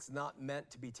 It's not meant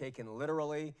to be taken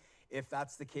literally. If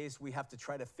that's the case, we have to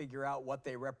try to figure out what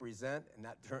they represent, and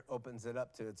that opens it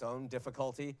up to its own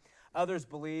difficulty. Others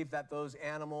believe that those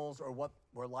animals, or what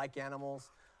were like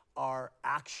animals, are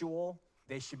actual.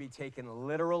 They should be taken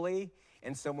literally.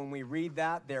 And so when we read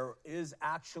that, there is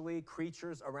actually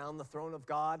creatures around the throne of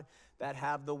God that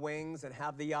have the wings and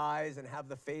have the eyes and have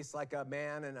the face like a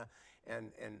man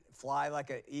and fly like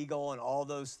an eagle and all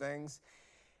those things.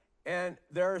 And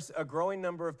there's a growing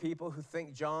number of people who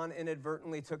think John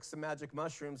inadvertently took some magic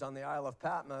mushrooms on the Isle of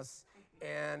Patmos,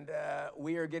 and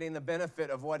we are getting the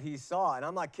benefit of what he saw. And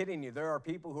I'm not kidding you. There are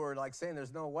people who are like saying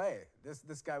there's no way.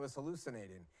 This guy was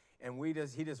hallucinating. And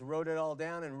he just wrote it all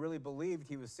down and really believed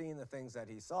he was seeing the things that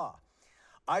he saw.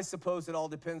 I suppose it all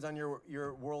depends on your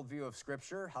worldview of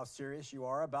Scripture, how serious you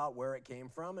are about where it came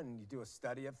from, and you do a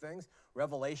study of things.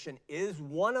 Revelation is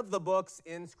one of the books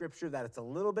in Scripture that it's a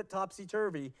little bit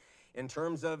topsy-turvy in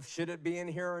terms of should it be in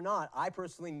here or not. I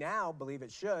personally now believe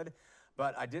it should,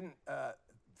 but I didn't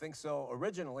think so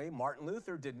originally. Martin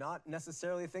Luther did not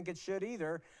necessarily think it should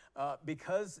either,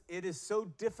 because it is so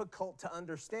difficult to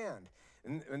understand.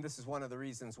 And this is one of the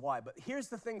reasons why. But here's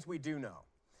the things we do know.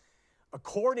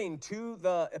 According to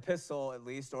the epistle, at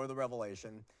least, or the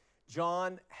Revelation,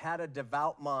 John had a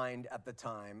devout mind at the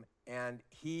time, and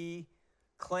he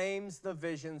claims the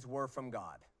visions were from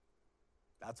God.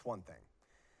 That's one thing.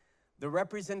 The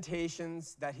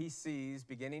representations that he sees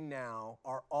beginning now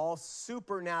are all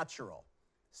supernatural.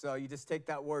 So you just take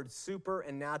that word super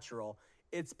and natural.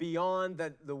 It's beyond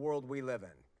the world we live in.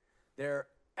 They're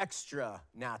extra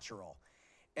natural.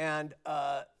 And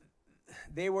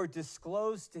they were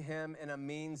disclosed to him in a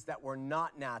means that were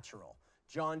not natural.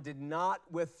 John did not,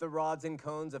 with the rods and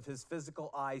cones of his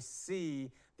physical eye, see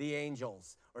the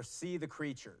angels or see the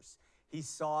creatures. He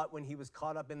saw it when he was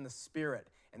caught up in the Spirit,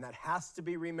 and that has to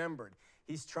be remembered.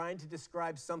 He's trying to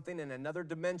describe something in another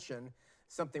dimension,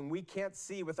 something we can't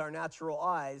see with our natural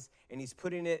eyes, and he's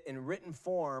putting it in written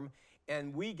form,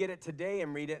 and we get it today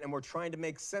and read it, and we're trying to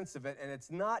make sense of it, and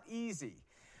it's not easy.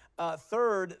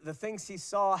 Third, the things he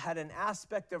saw had an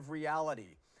aspect of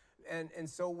reality. And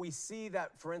so we see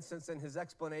that, for instance, in his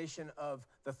explanation of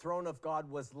the throne of God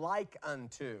was like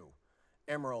unto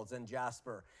emeralds and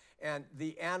jasper. And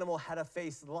the animal had a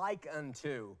face like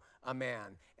unto a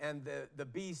man. And the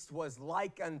beast was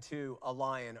like unto a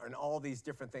lion, and all these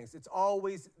different things. It's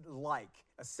always like,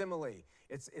 a simile.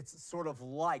 It's sort of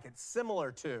like, it's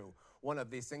similar to one of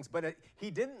these things. But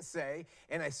he didn't say,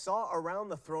 and I saw around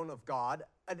the throne of God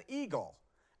an eagle.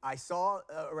 I saw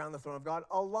around the throne of God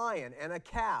a lion and a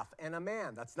calf and a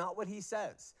man. That's not what he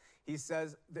says. He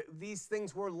says that these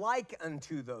things were like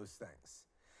unto those things.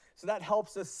 So that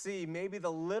helps us see maybe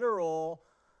the literal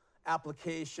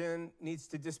application needs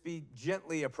to just be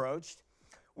gently approached.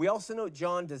 We also know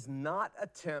John does not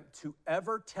attempt to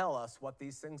ever tell us what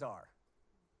these things are.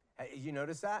 You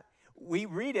notice that? We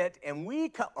read it and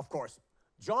of course,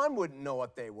 John wouldn't know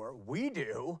what they were. We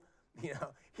do. You know,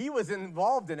 he was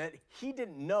involved in it. He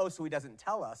didn't know, so he doesn't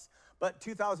tell us. But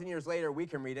 2,000 years later, we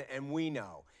can read it, and we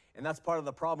know. And that's part of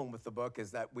the problem with the book,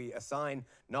 is that we assign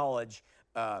knowledge.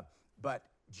 But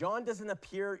John doesn't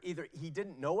appear either he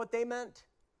didn't know what they meant,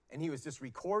 and he was just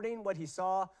recording what he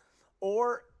saw,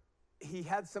 or he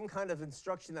had some kind of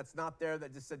instruction that's not there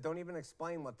that just said, don't even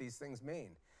explain what these things mean.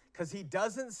 Because he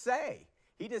doesn't say.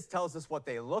 He just tells us what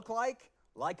they look like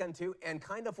unto, and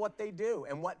kind of what they do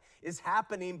and what is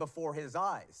happening before his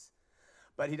eyes.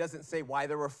 But he doesn't say why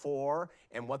there were four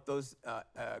and what those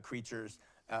creatures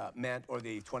meant, or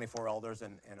the 24 elders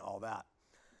and all that.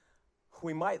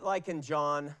 We might liken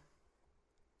John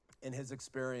in his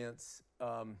experience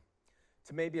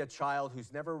to maybe a child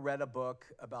who's never read a book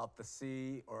about the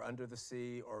sea or under the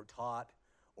sea or taught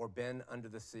or been under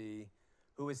the sea,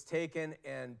 who is taken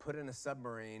and put in a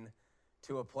submarine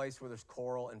to a place where there's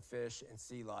coral and fish and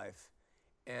sea life,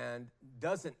 and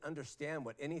doesn't understand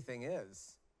what anything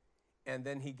is. And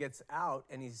then he gets out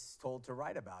and he's told to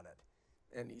write about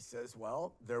it. And he says,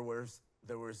 well, there was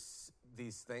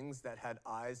these things that had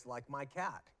eyes like my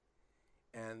cat,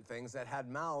 and things that had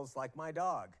mouths like my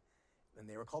dog. And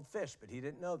they were called fish, but he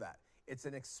didn't know that. It's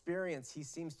an experience. He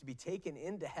seems to be taken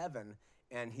into heaven,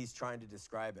 and he's trying to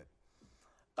describe it.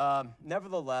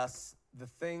 Nevertheless, the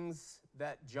things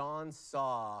that John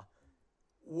saw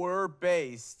were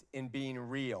based in being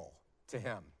real to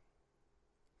him.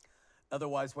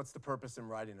 Otherwise, what's the purpose in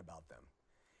writing about them?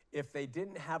 If they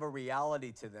didn't have a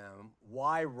reality to them,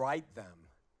 why write them,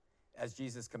 as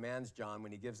Jesus commands John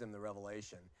when he gives him the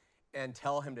revelation, and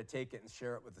tell him to take it and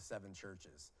share it with the 7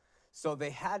 churches? So they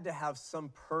had to have some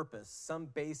purpose, some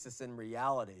basis in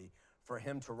reality for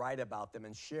him to write about them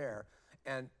and share.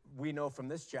 And we know from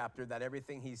this chapter that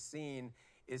everything he's seen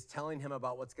is telling him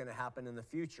about what's going to happen in the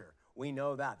future. We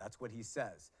know that. That's what he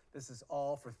says. This is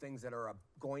all for things that are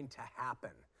going to happen.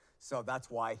 So that's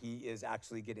why he is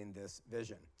actually getting this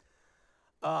vision.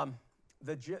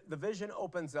 The vision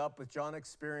opens up with John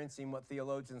experiencing what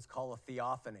theologians call a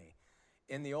theophany.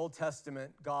 In the Old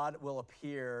Testament, God will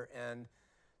appear, and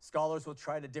scholars will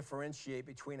try to differentiate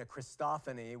between a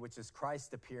Christophany, which is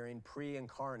Christ appearing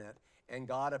pre-incarnate, and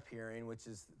God appearing, which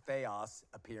is theos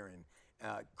appearing,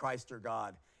 Christ or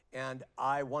God. And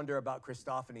I wonder about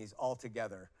Christophanies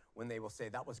altogether, when they will say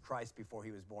that was Christ before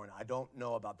he was born. I don't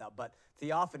know about that. But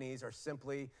theophanies are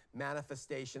simply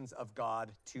manifestations of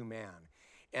God to man.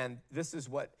 And this is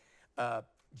what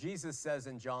Jesus says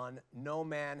in John, no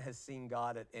man has seen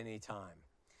God at any time.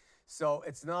 So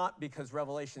it's not because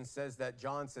Revelation says that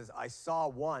John says, I saw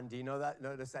one. Do you know that?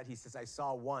 Notice that he says, I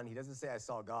saw one. He doesn't say I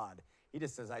saw God. He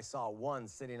just says, I saw one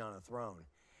sitting on a throne.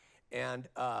 And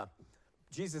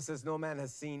Jesus says, no man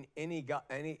has seen any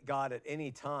God at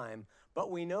any time. But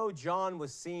we know John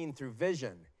was seen through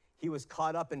vision. He was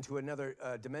caught up into another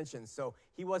dimension. So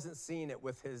he wasn't seeing it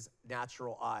with his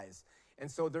natural eyes. And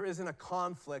so there isn't a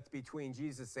conflict between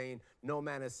Jesus saying, no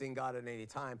man has seen God at any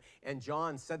time, and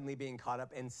John suddenly being caught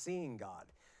up and seeing God.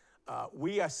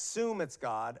 We assume it's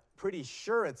God, pretty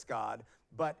sure it's God,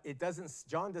 but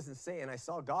John doesn't say, and I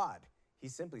saw God. He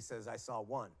simply says, I saw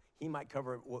one. He might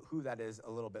cover who that is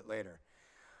a little bit later.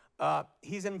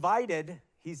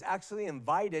 He's actually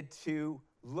invited to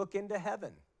look into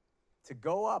heaven, to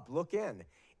go up, look in,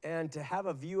 and to have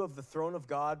a view of the throne of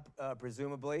God,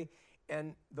 presumably,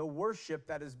 and the worship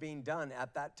that is being done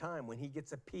at that time when he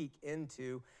gets a peek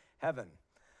into heaven.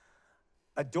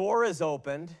 A door is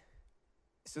opened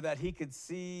so that he could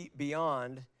see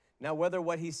beyond. Now, whether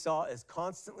what he saw is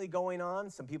constantly going on,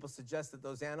 some people suggest that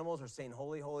those animals are saying,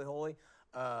 holy, holy, holy,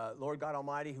 Lord God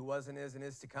Almighty, who was and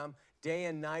is to come, day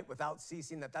and night without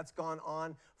ceasing, that's gone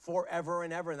on forever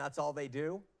and ever, and that's all they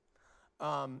do.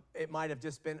 It might have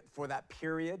just been for that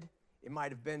period. It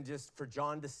might have been just for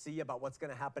John to see about what's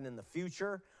going to happen in the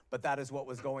future, but that is what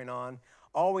was going on.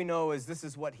 All we know is this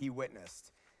is what he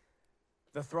witnessed.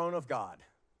 The throne of God,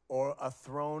 or a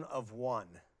throne of one.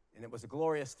 And it was a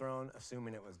glorious throne,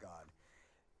 assuming it was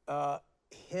God.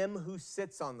 Him who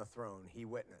sits on the throne, he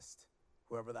witnessed,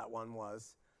 whoever that one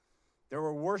was. There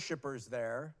were worshipers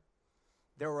there.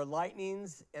 There were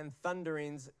lightnings and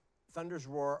thunders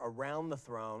roar around the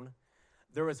throne.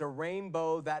 There was a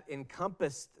rainbow that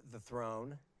encompassed the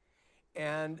throne.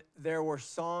 And there were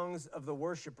songs of the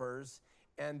worshipers.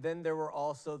 And then there were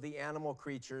also the animal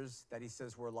creatures that he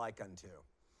says were like unto.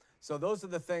 So those are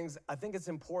the things. I think it's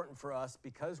important for us,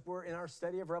 because we're in our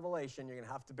study of Revelation, you're going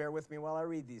to have to bear with me while I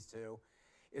read these two,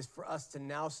 is for us to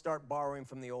now start borrowing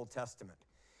from the Old Testament.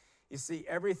 You see,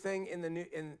 everything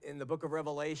in the book of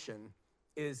Revelation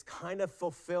is kind of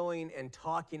fulfilling and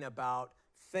talking about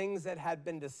things that had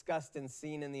been discussed and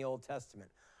seen in the Old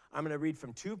Testament. I'm going to read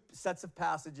from two sets of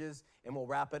passages, and we'll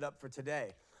wrap it up for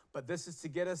today. But this is to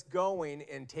get us going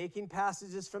and taking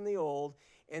passages from the Old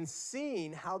and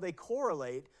seeing how they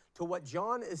correlate to what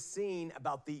John is seeing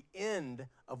about the end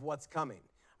of what's coming.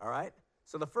 All right?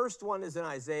 So the first one is in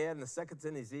Isaiah, and the second's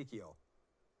in Ezekiel.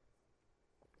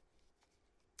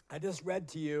 I just read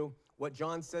to you what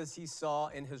John says he saw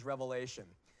in his revelation.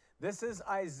 This is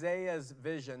Isaiah's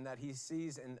vision that he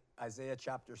sees in Isaiah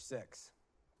chapter 6.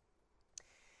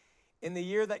 In the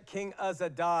year that King Uzzah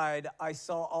died, I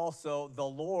saw also the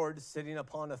Lord sitting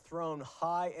upon a throne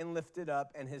high and lifted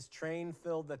up, and his train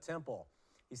filled the temple.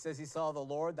 He says he saw the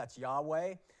Lord, that's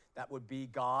Yahweh, that would be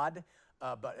God.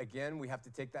 But again, we have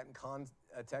to take that in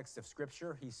context of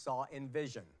Scripture. He saw in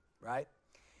vision, right?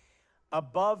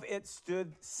 Above it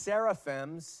stood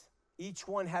seraphims. Each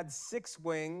one had 6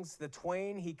 wings. The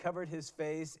twain he covered his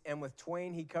face, and with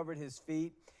twain he covered his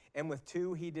feet, and with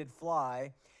 2 he did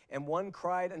fly. And one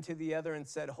cried unto the other and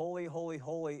said, Holy, holy,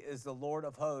 holy is the Lord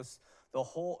of hosts. The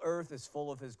whole earth is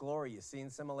full of his glory. You've seen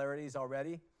similarities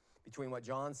already between what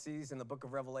John sees in the book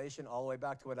of Revelation all the way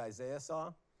back to what Isaiah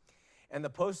saw. And the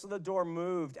posts of the door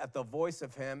moved at the voice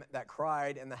of him that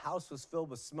cried, and the house was filled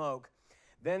with smoke.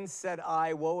 Then said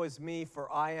I, Woe is me,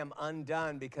 for I am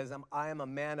undone, because I am a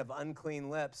man of unclean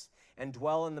lips, and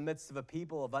dwell in the midst of a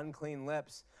people of unclean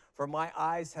lips. For my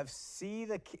eyes have seen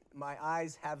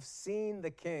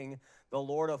the King, the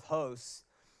Lord of hosts.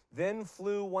 Then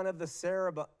flew one of the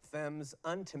seraphims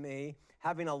unto me,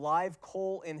 having a live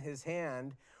coal in his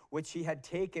hand, which he had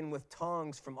taken with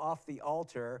tongs from off the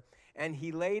altar, and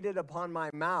he laid it upon my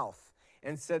mouth,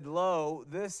 and said, Lo,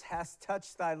 this has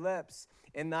touched thy lips,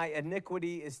 and thy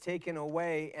iniquity is taken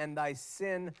away, and thy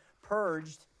sin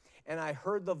purged. And I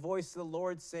heard the voice of the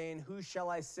Lord saying, Who shall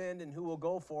I send, and who will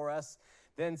go for us?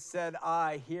 Then said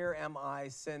I, Here am I,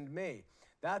 send me.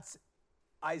 That's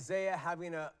Isaiah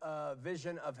having a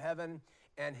vision of heaven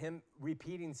and him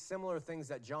repeating similar things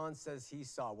that John says he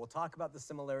saw. We'll talk about the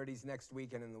similarities next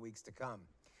week and in the weeks to come.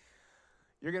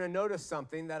 You're going to notice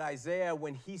something, that Isaiah,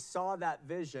 when he saw that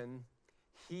vision,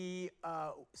 he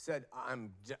said,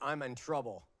 I'm in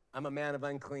trouble. I'm a man of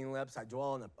unclean lips. I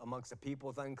dwell amongst a people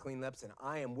with unclean lips, and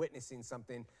I am witnessing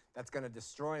something that's going to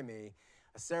destroy me.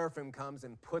 A seraphim comes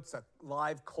and puts a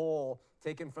live coal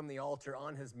taken from the altar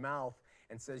on his mouth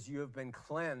and says, You have been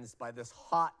cleansed by this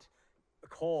hot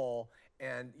coal,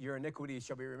 and your iniquity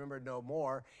shall be remembered no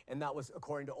more. And that was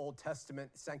according to Old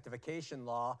Testament sanctification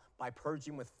law. By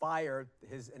purging with fire,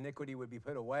 his iniquity would be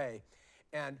put away.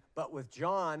 But with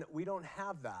John, we don't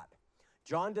have that.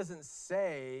 John doesn't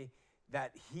say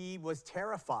that he was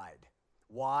terrified.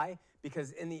 Why?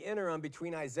 Because in the interim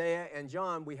between Isaiah and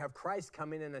John, we have Christ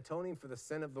coming and atoning for the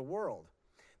sin of the world.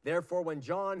 Therefore, when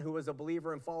John, who was a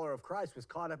believer and follower of Christ, was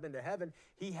caught up into heaven,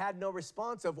 he had no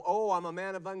response of, oh, I'm a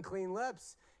man of unclean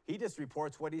lips. He just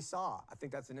reports what he saw. I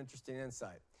think that's an interesting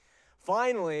insight.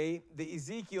 Finally, the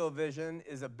Ezekiel vision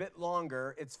is a bit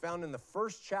longer. It's found in the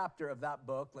first chapter of that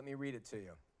book. Let me read it to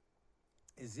you.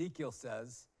 Ezekiel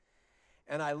says,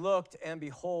 And I looked, and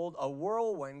behold, a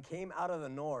whirlwind came out of the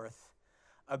north,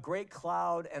 a great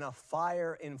cloud and a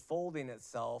fire enfolding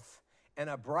itself, and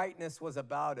a brightness was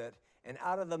about it, and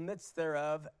out of the midst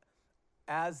thereof,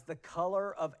 as the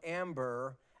color of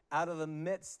amber, out of the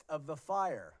midst of the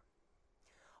fire.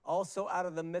 Also out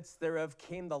of the midst thereof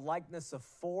came the likeness of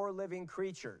 4 living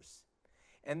creatures,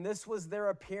 and this was their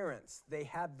appearance. They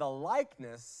had the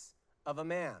likeness of a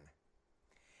man.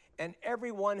 And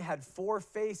every one had 4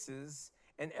 faces,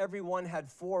 and every one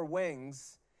had 4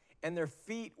 wings, and their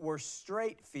feet were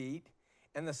straight feet,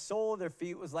 and the sole of their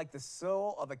feet was like the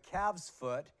sole of a calf's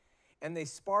foot, and they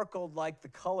sparkled like the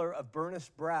color of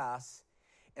burnished brass,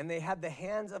 and they had the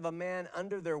hands of a man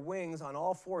under their wings on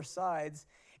all 4 sides,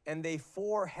 and they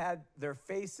 4 had their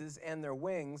faces and their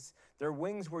wings. Their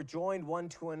wings were joined one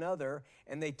to another,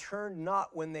 and they turned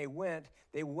not when they went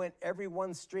every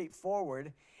one straight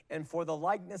forward, And for the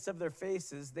likeness of their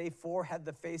faces, they four had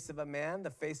the face of a man,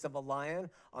 the face of a lion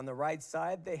on the right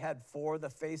side. They had four the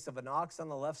face of an ox on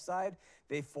the left side.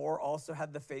 They four also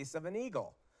had the face of an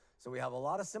eagle. So we have a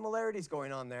lot of similarities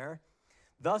going on there.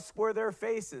 Thus were their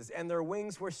faces, and their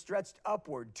wings were stretched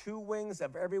upward. 2 wings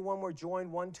of every one were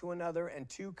joined one to another, and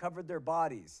 2 covered their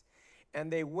bodies.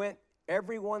 And they went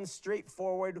every one straight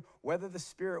forward. Whether the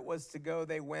Spirit was to go,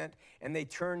 they went, and they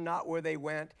turned not where they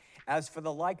went. As for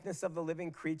the likeness of the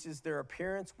living creatures, their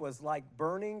appearance was like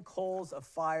burning coals of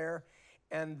fire,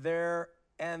 and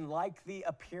like the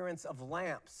appearance of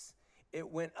lamps. It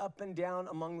went up and down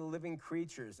among the living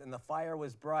creatures, and the fire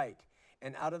was bright.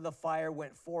 And out of the fire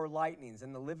went 4 lightnings,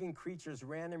 and the living creatures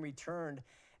ran and returned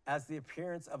as the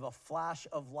appearance of a flash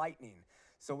of lightning.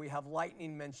 So we have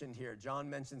lightning mentioned here.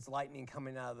 John mentions lightning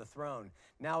coming out of the throne.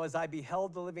 Now as I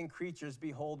beheld the living creatures,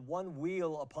 behold, one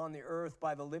wheel upon the earth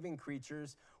by the living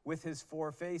creatures with his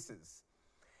 4 faces.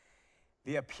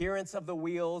 The appearance of the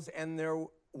wheels and their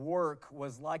work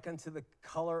was like unto the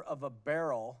color of a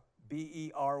beryl,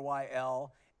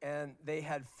 B-E-R-Y-L, and they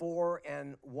had 4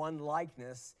 and 1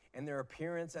 likeness, and their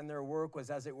appearance and their work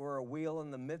was as it were a wheel in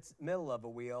the middle of a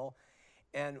wheel.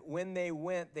 And when they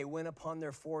went upon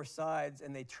their 4 sides,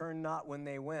 and they turned not when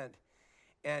they went.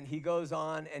 And he goes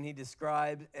on and he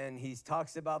describes, and he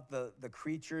talks about the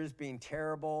creatures being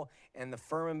terrible and the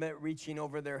firmament reaching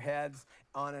over their heads,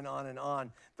 on and on and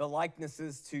on. The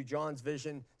likenesses to John's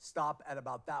vision stop at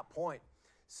about that point.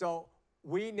 So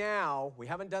we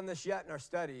haven't done this yet in our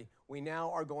study, we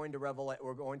now are going to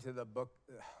we're going to the book,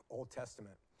 Old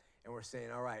Testament. And we're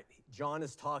saying, all right, John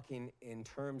is talking in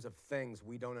terms of things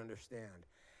we don't understand.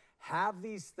 Have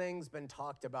these things been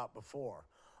talked about before?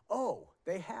 Oh,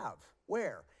 they have.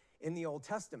 Where? In the Old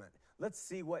Testament. Let's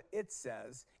see what it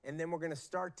says, and then we're going to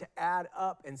start to add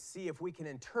up and see if we can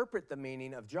interpret the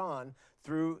meaning of John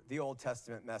through the Old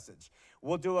Testament message.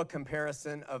 We'll do a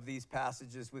comparison of these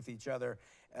passages with each other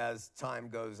as time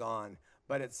goes on.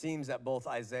 But it seems that both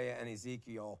Isaiah and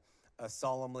Ezekiel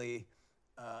solemnly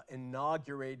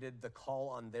inaugurated the call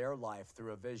on their life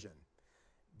through a vision.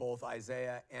 Both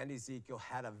Isaiah and Ezekiel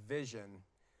had a vision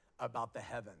about the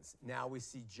heavens. Now we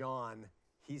see John,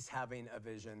 he's having a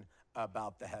vision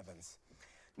about the heavens.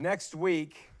 Next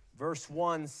week, verse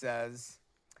 1 says,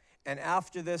 and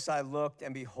after this I looked,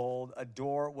 and behold, a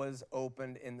door was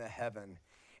opened in the heaven.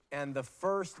 And the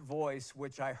first voice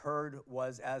which I heard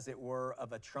was as it were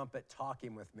of a trumpet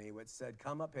talking with me, which said,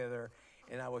 come up hither,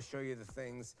 and I will show you the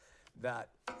things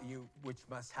which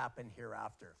must happen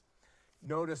hereafter.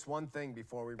 Notice one thing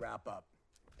before we wrap up,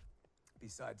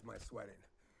 besides my sweating.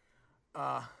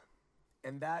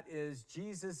 And that is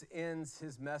Jesus ends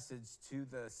his message to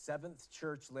the 7th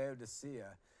church, Laodicea,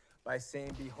 by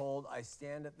saying, behold, I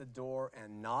stand at the door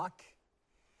and knock.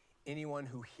 Anyone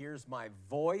who hears my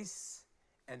voice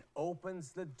and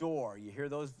opens the door. You hear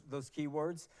those key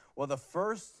words? Well, the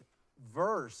first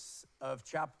verse of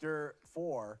chapter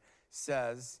 4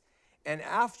 says, and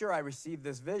after I received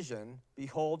this vision,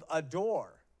 behold, a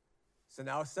door. So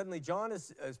now suddenly John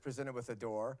is presented with a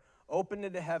door, opened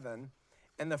into heaven,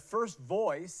 and the first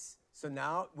voice, so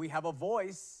now we have a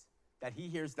voice that he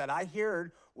hears, that I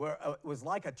heard, where was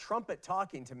like a trumpet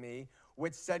talking to me,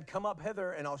 which said, come up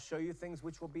hither, and I'll show you things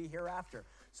which will be hereafter.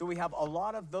 So we have a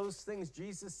lot of those things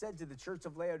Jesus said to the church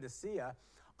of Laodicea.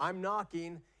 I'm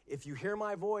knocking. If you hear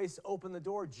my voice, open the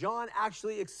door. John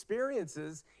actually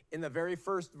experiences in the very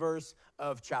first verse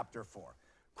of chapter 4.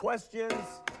 Questions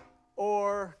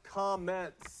or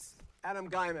comments? Adam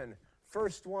Guyman,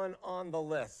 first one on the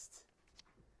list.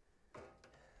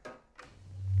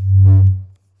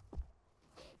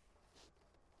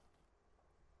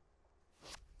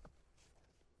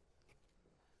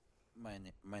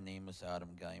 My name is Adam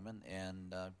Guyman,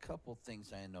 and a couple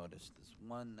things I noticed is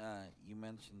one, you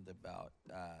mentioned about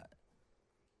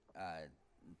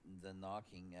the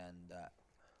knocking, and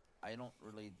I don't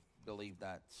really believe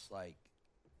that's like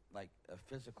a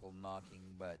physical knocking,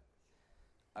 but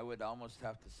I would almost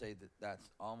have to say that that's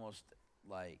almost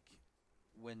like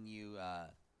when you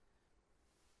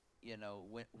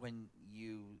when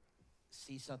you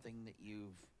see something that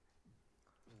you've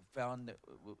found, that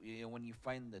when you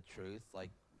find the truth, like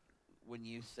when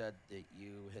you said that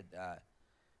you had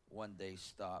one day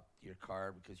stopped your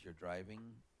car because you're driving,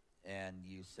 and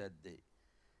you said that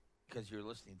because you're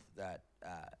listening to that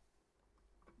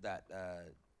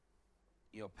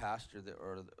pastor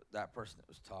that person that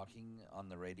was talking on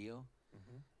the radio,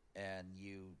 and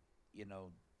you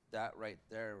know that right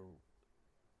there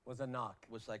was a knock.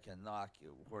 Was like a knock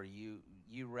where you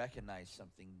recognize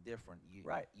something different.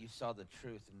 You saw the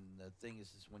truth, and the thing is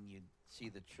when you see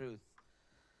the truth,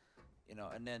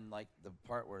 And then like the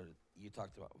part where you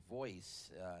talked about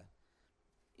voice,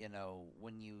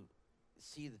 when you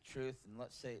see the truth, and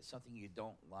let's say it's something you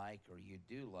don't like or you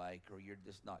do like or you're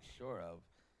just not sure of,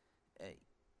 uh,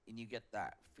 and you get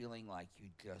that feeling like you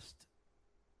just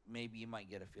maybe you might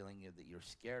get a feeling that you're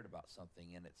scared about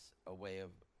something, and it's a way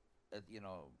of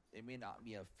it may not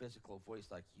be a physical voice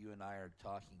like you and I are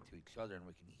talking to each other and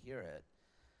we can hear it,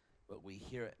 but we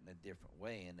hear it in a different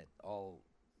way, and it all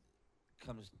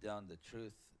comes down to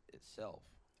truth itself.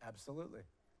 Absolutely.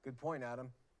 Good point,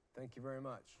 Adam. Thank you very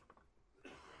much.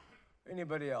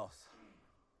 Anybody else?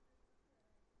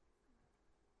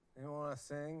 Anyone want to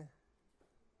sing?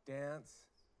 Dance?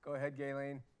 Go ahead,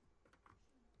 Gayleen.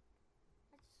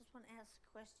 I just want to ask a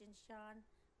question, Sean.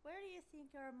 Where do you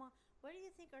think our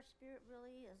spirit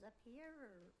really is? Up here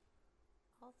or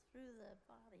all through the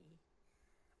body?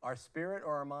 Our spirit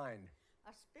or our mind?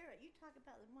 Our spirit. You talk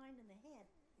about the mind and the head.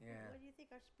 Yeah. Where do you think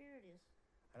our spirit is?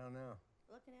 I don't know.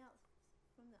 Looking out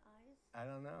from the eyes? I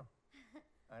don't know.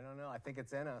 I don't know. I think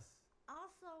it's in us.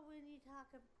 Also, when you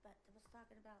was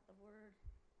talking about the word,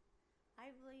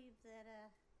 I believe that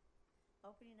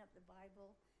opening up the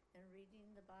Bible and reading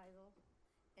the Bible,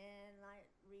 and I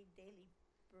read Daily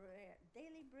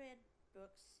Bread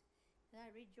books, and I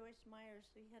read Joyce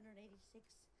Meyer's 386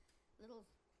 little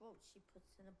quotes she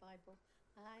puts in the Bible.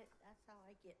 That's how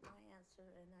I get my answer,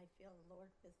 and I feel the Lord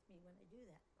with me when I do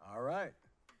that. All right.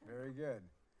 Very good.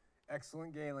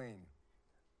 Excellent, Gayleen.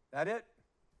 That it?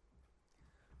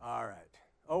 All right.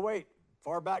 Oh, wait.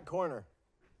 Far back corner.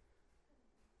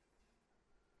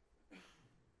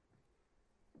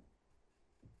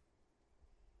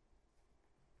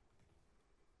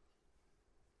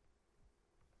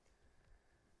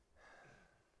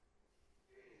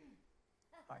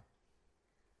 Hi.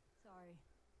 Sorry.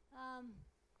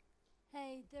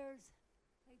 Hey, there's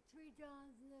like 3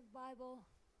 Johns in the Bible.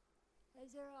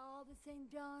 Is there all the same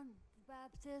John the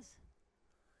Baptist?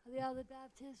 Are they all the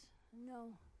Baptists?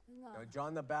 No. No,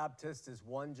 John the Baptist is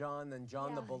one John, then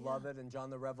John the Yeah, Beloved and John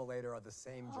the Revelator are the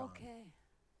same John. Okay.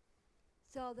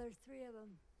 So there's 3 of them.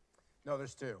 No,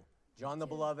 there's 2. John the 2.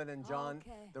 Beloved and John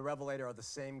Okay. the Revelator are the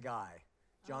same guy.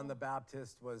 John the Oh.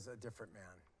 Baptist was a different man.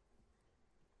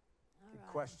 All Good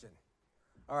right. question.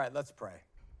 All right, let's pray.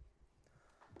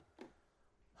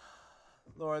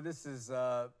 Lord, this is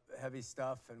heavy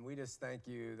stuff, and we just thank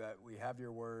you that we have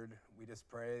your word. We just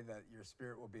pray that your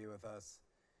spirit will be with us.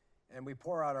 And we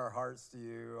pour out our hearts to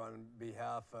you on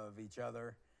behalf of each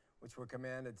other, which we're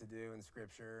commanded to do in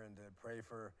Scripture, and to pray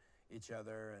for each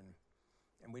other.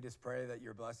 And we just pray that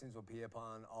your blessings will be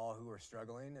upon all who are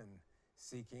struggling and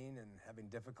seeking and having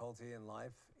difficulty in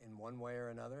life in one way or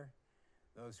another.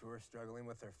 Those who are struggling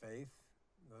with their faith,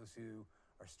 those who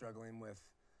are struggling with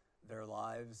their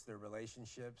lives, their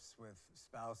relationships with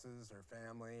spouses or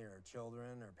family or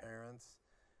children or parents,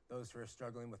 those who are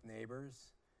struggling with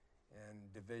neighbors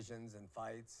and divisions and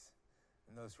fights,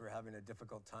 and those who are having a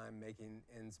difficult time making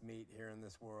ends meet here in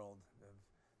this world, of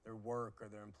their work or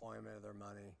their employment or their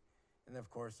money. And of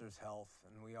course, there's health,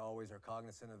 and we always are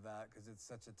cognizant of that because it's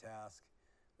such a task.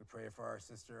 We pray for our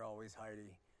sister, always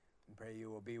Heidi, and pray you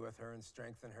will be with her and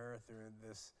strengthen her through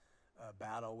this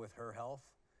battle with her health,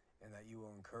 and that you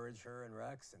will encourage her and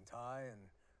Rex and Ty and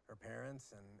her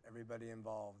parents and everybody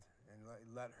involved, and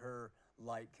let her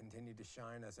light continue to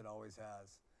shine as it always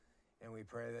has. And we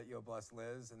pray that you'll bless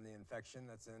Liz and the infection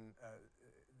that's in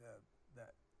the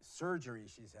surgery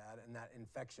she's had, and that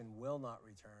infection will not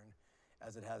return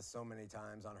as it has so many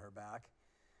times on her back.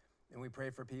 And we pray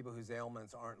for people whose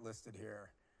ailments aren't listed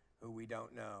here, who we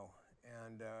don't know.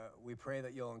 And we pray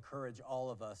that you'll encourage all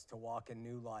of us to walk in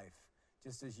new life.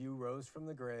 Just as you rose from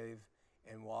the grave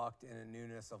and walked in a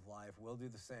newness of life, we'll do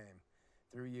the same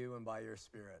through you and by your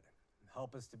Spirit.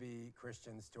 Help us to be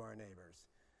Christians to our neighbors,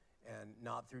 and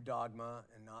not through dogma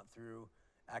and not through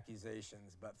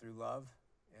accusations, but through love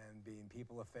and being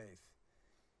people of faith.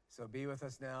 So be with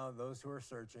us now, those who are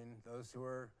searching, those who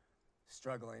are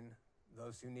struggling,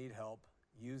 those who need help.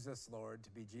 Use us, Lord,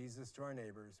 to be Jesus to our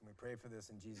neighbors. And we pray for this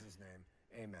in Jesus' name.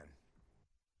 Amen.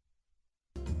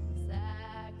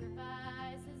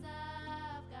 Sacrifices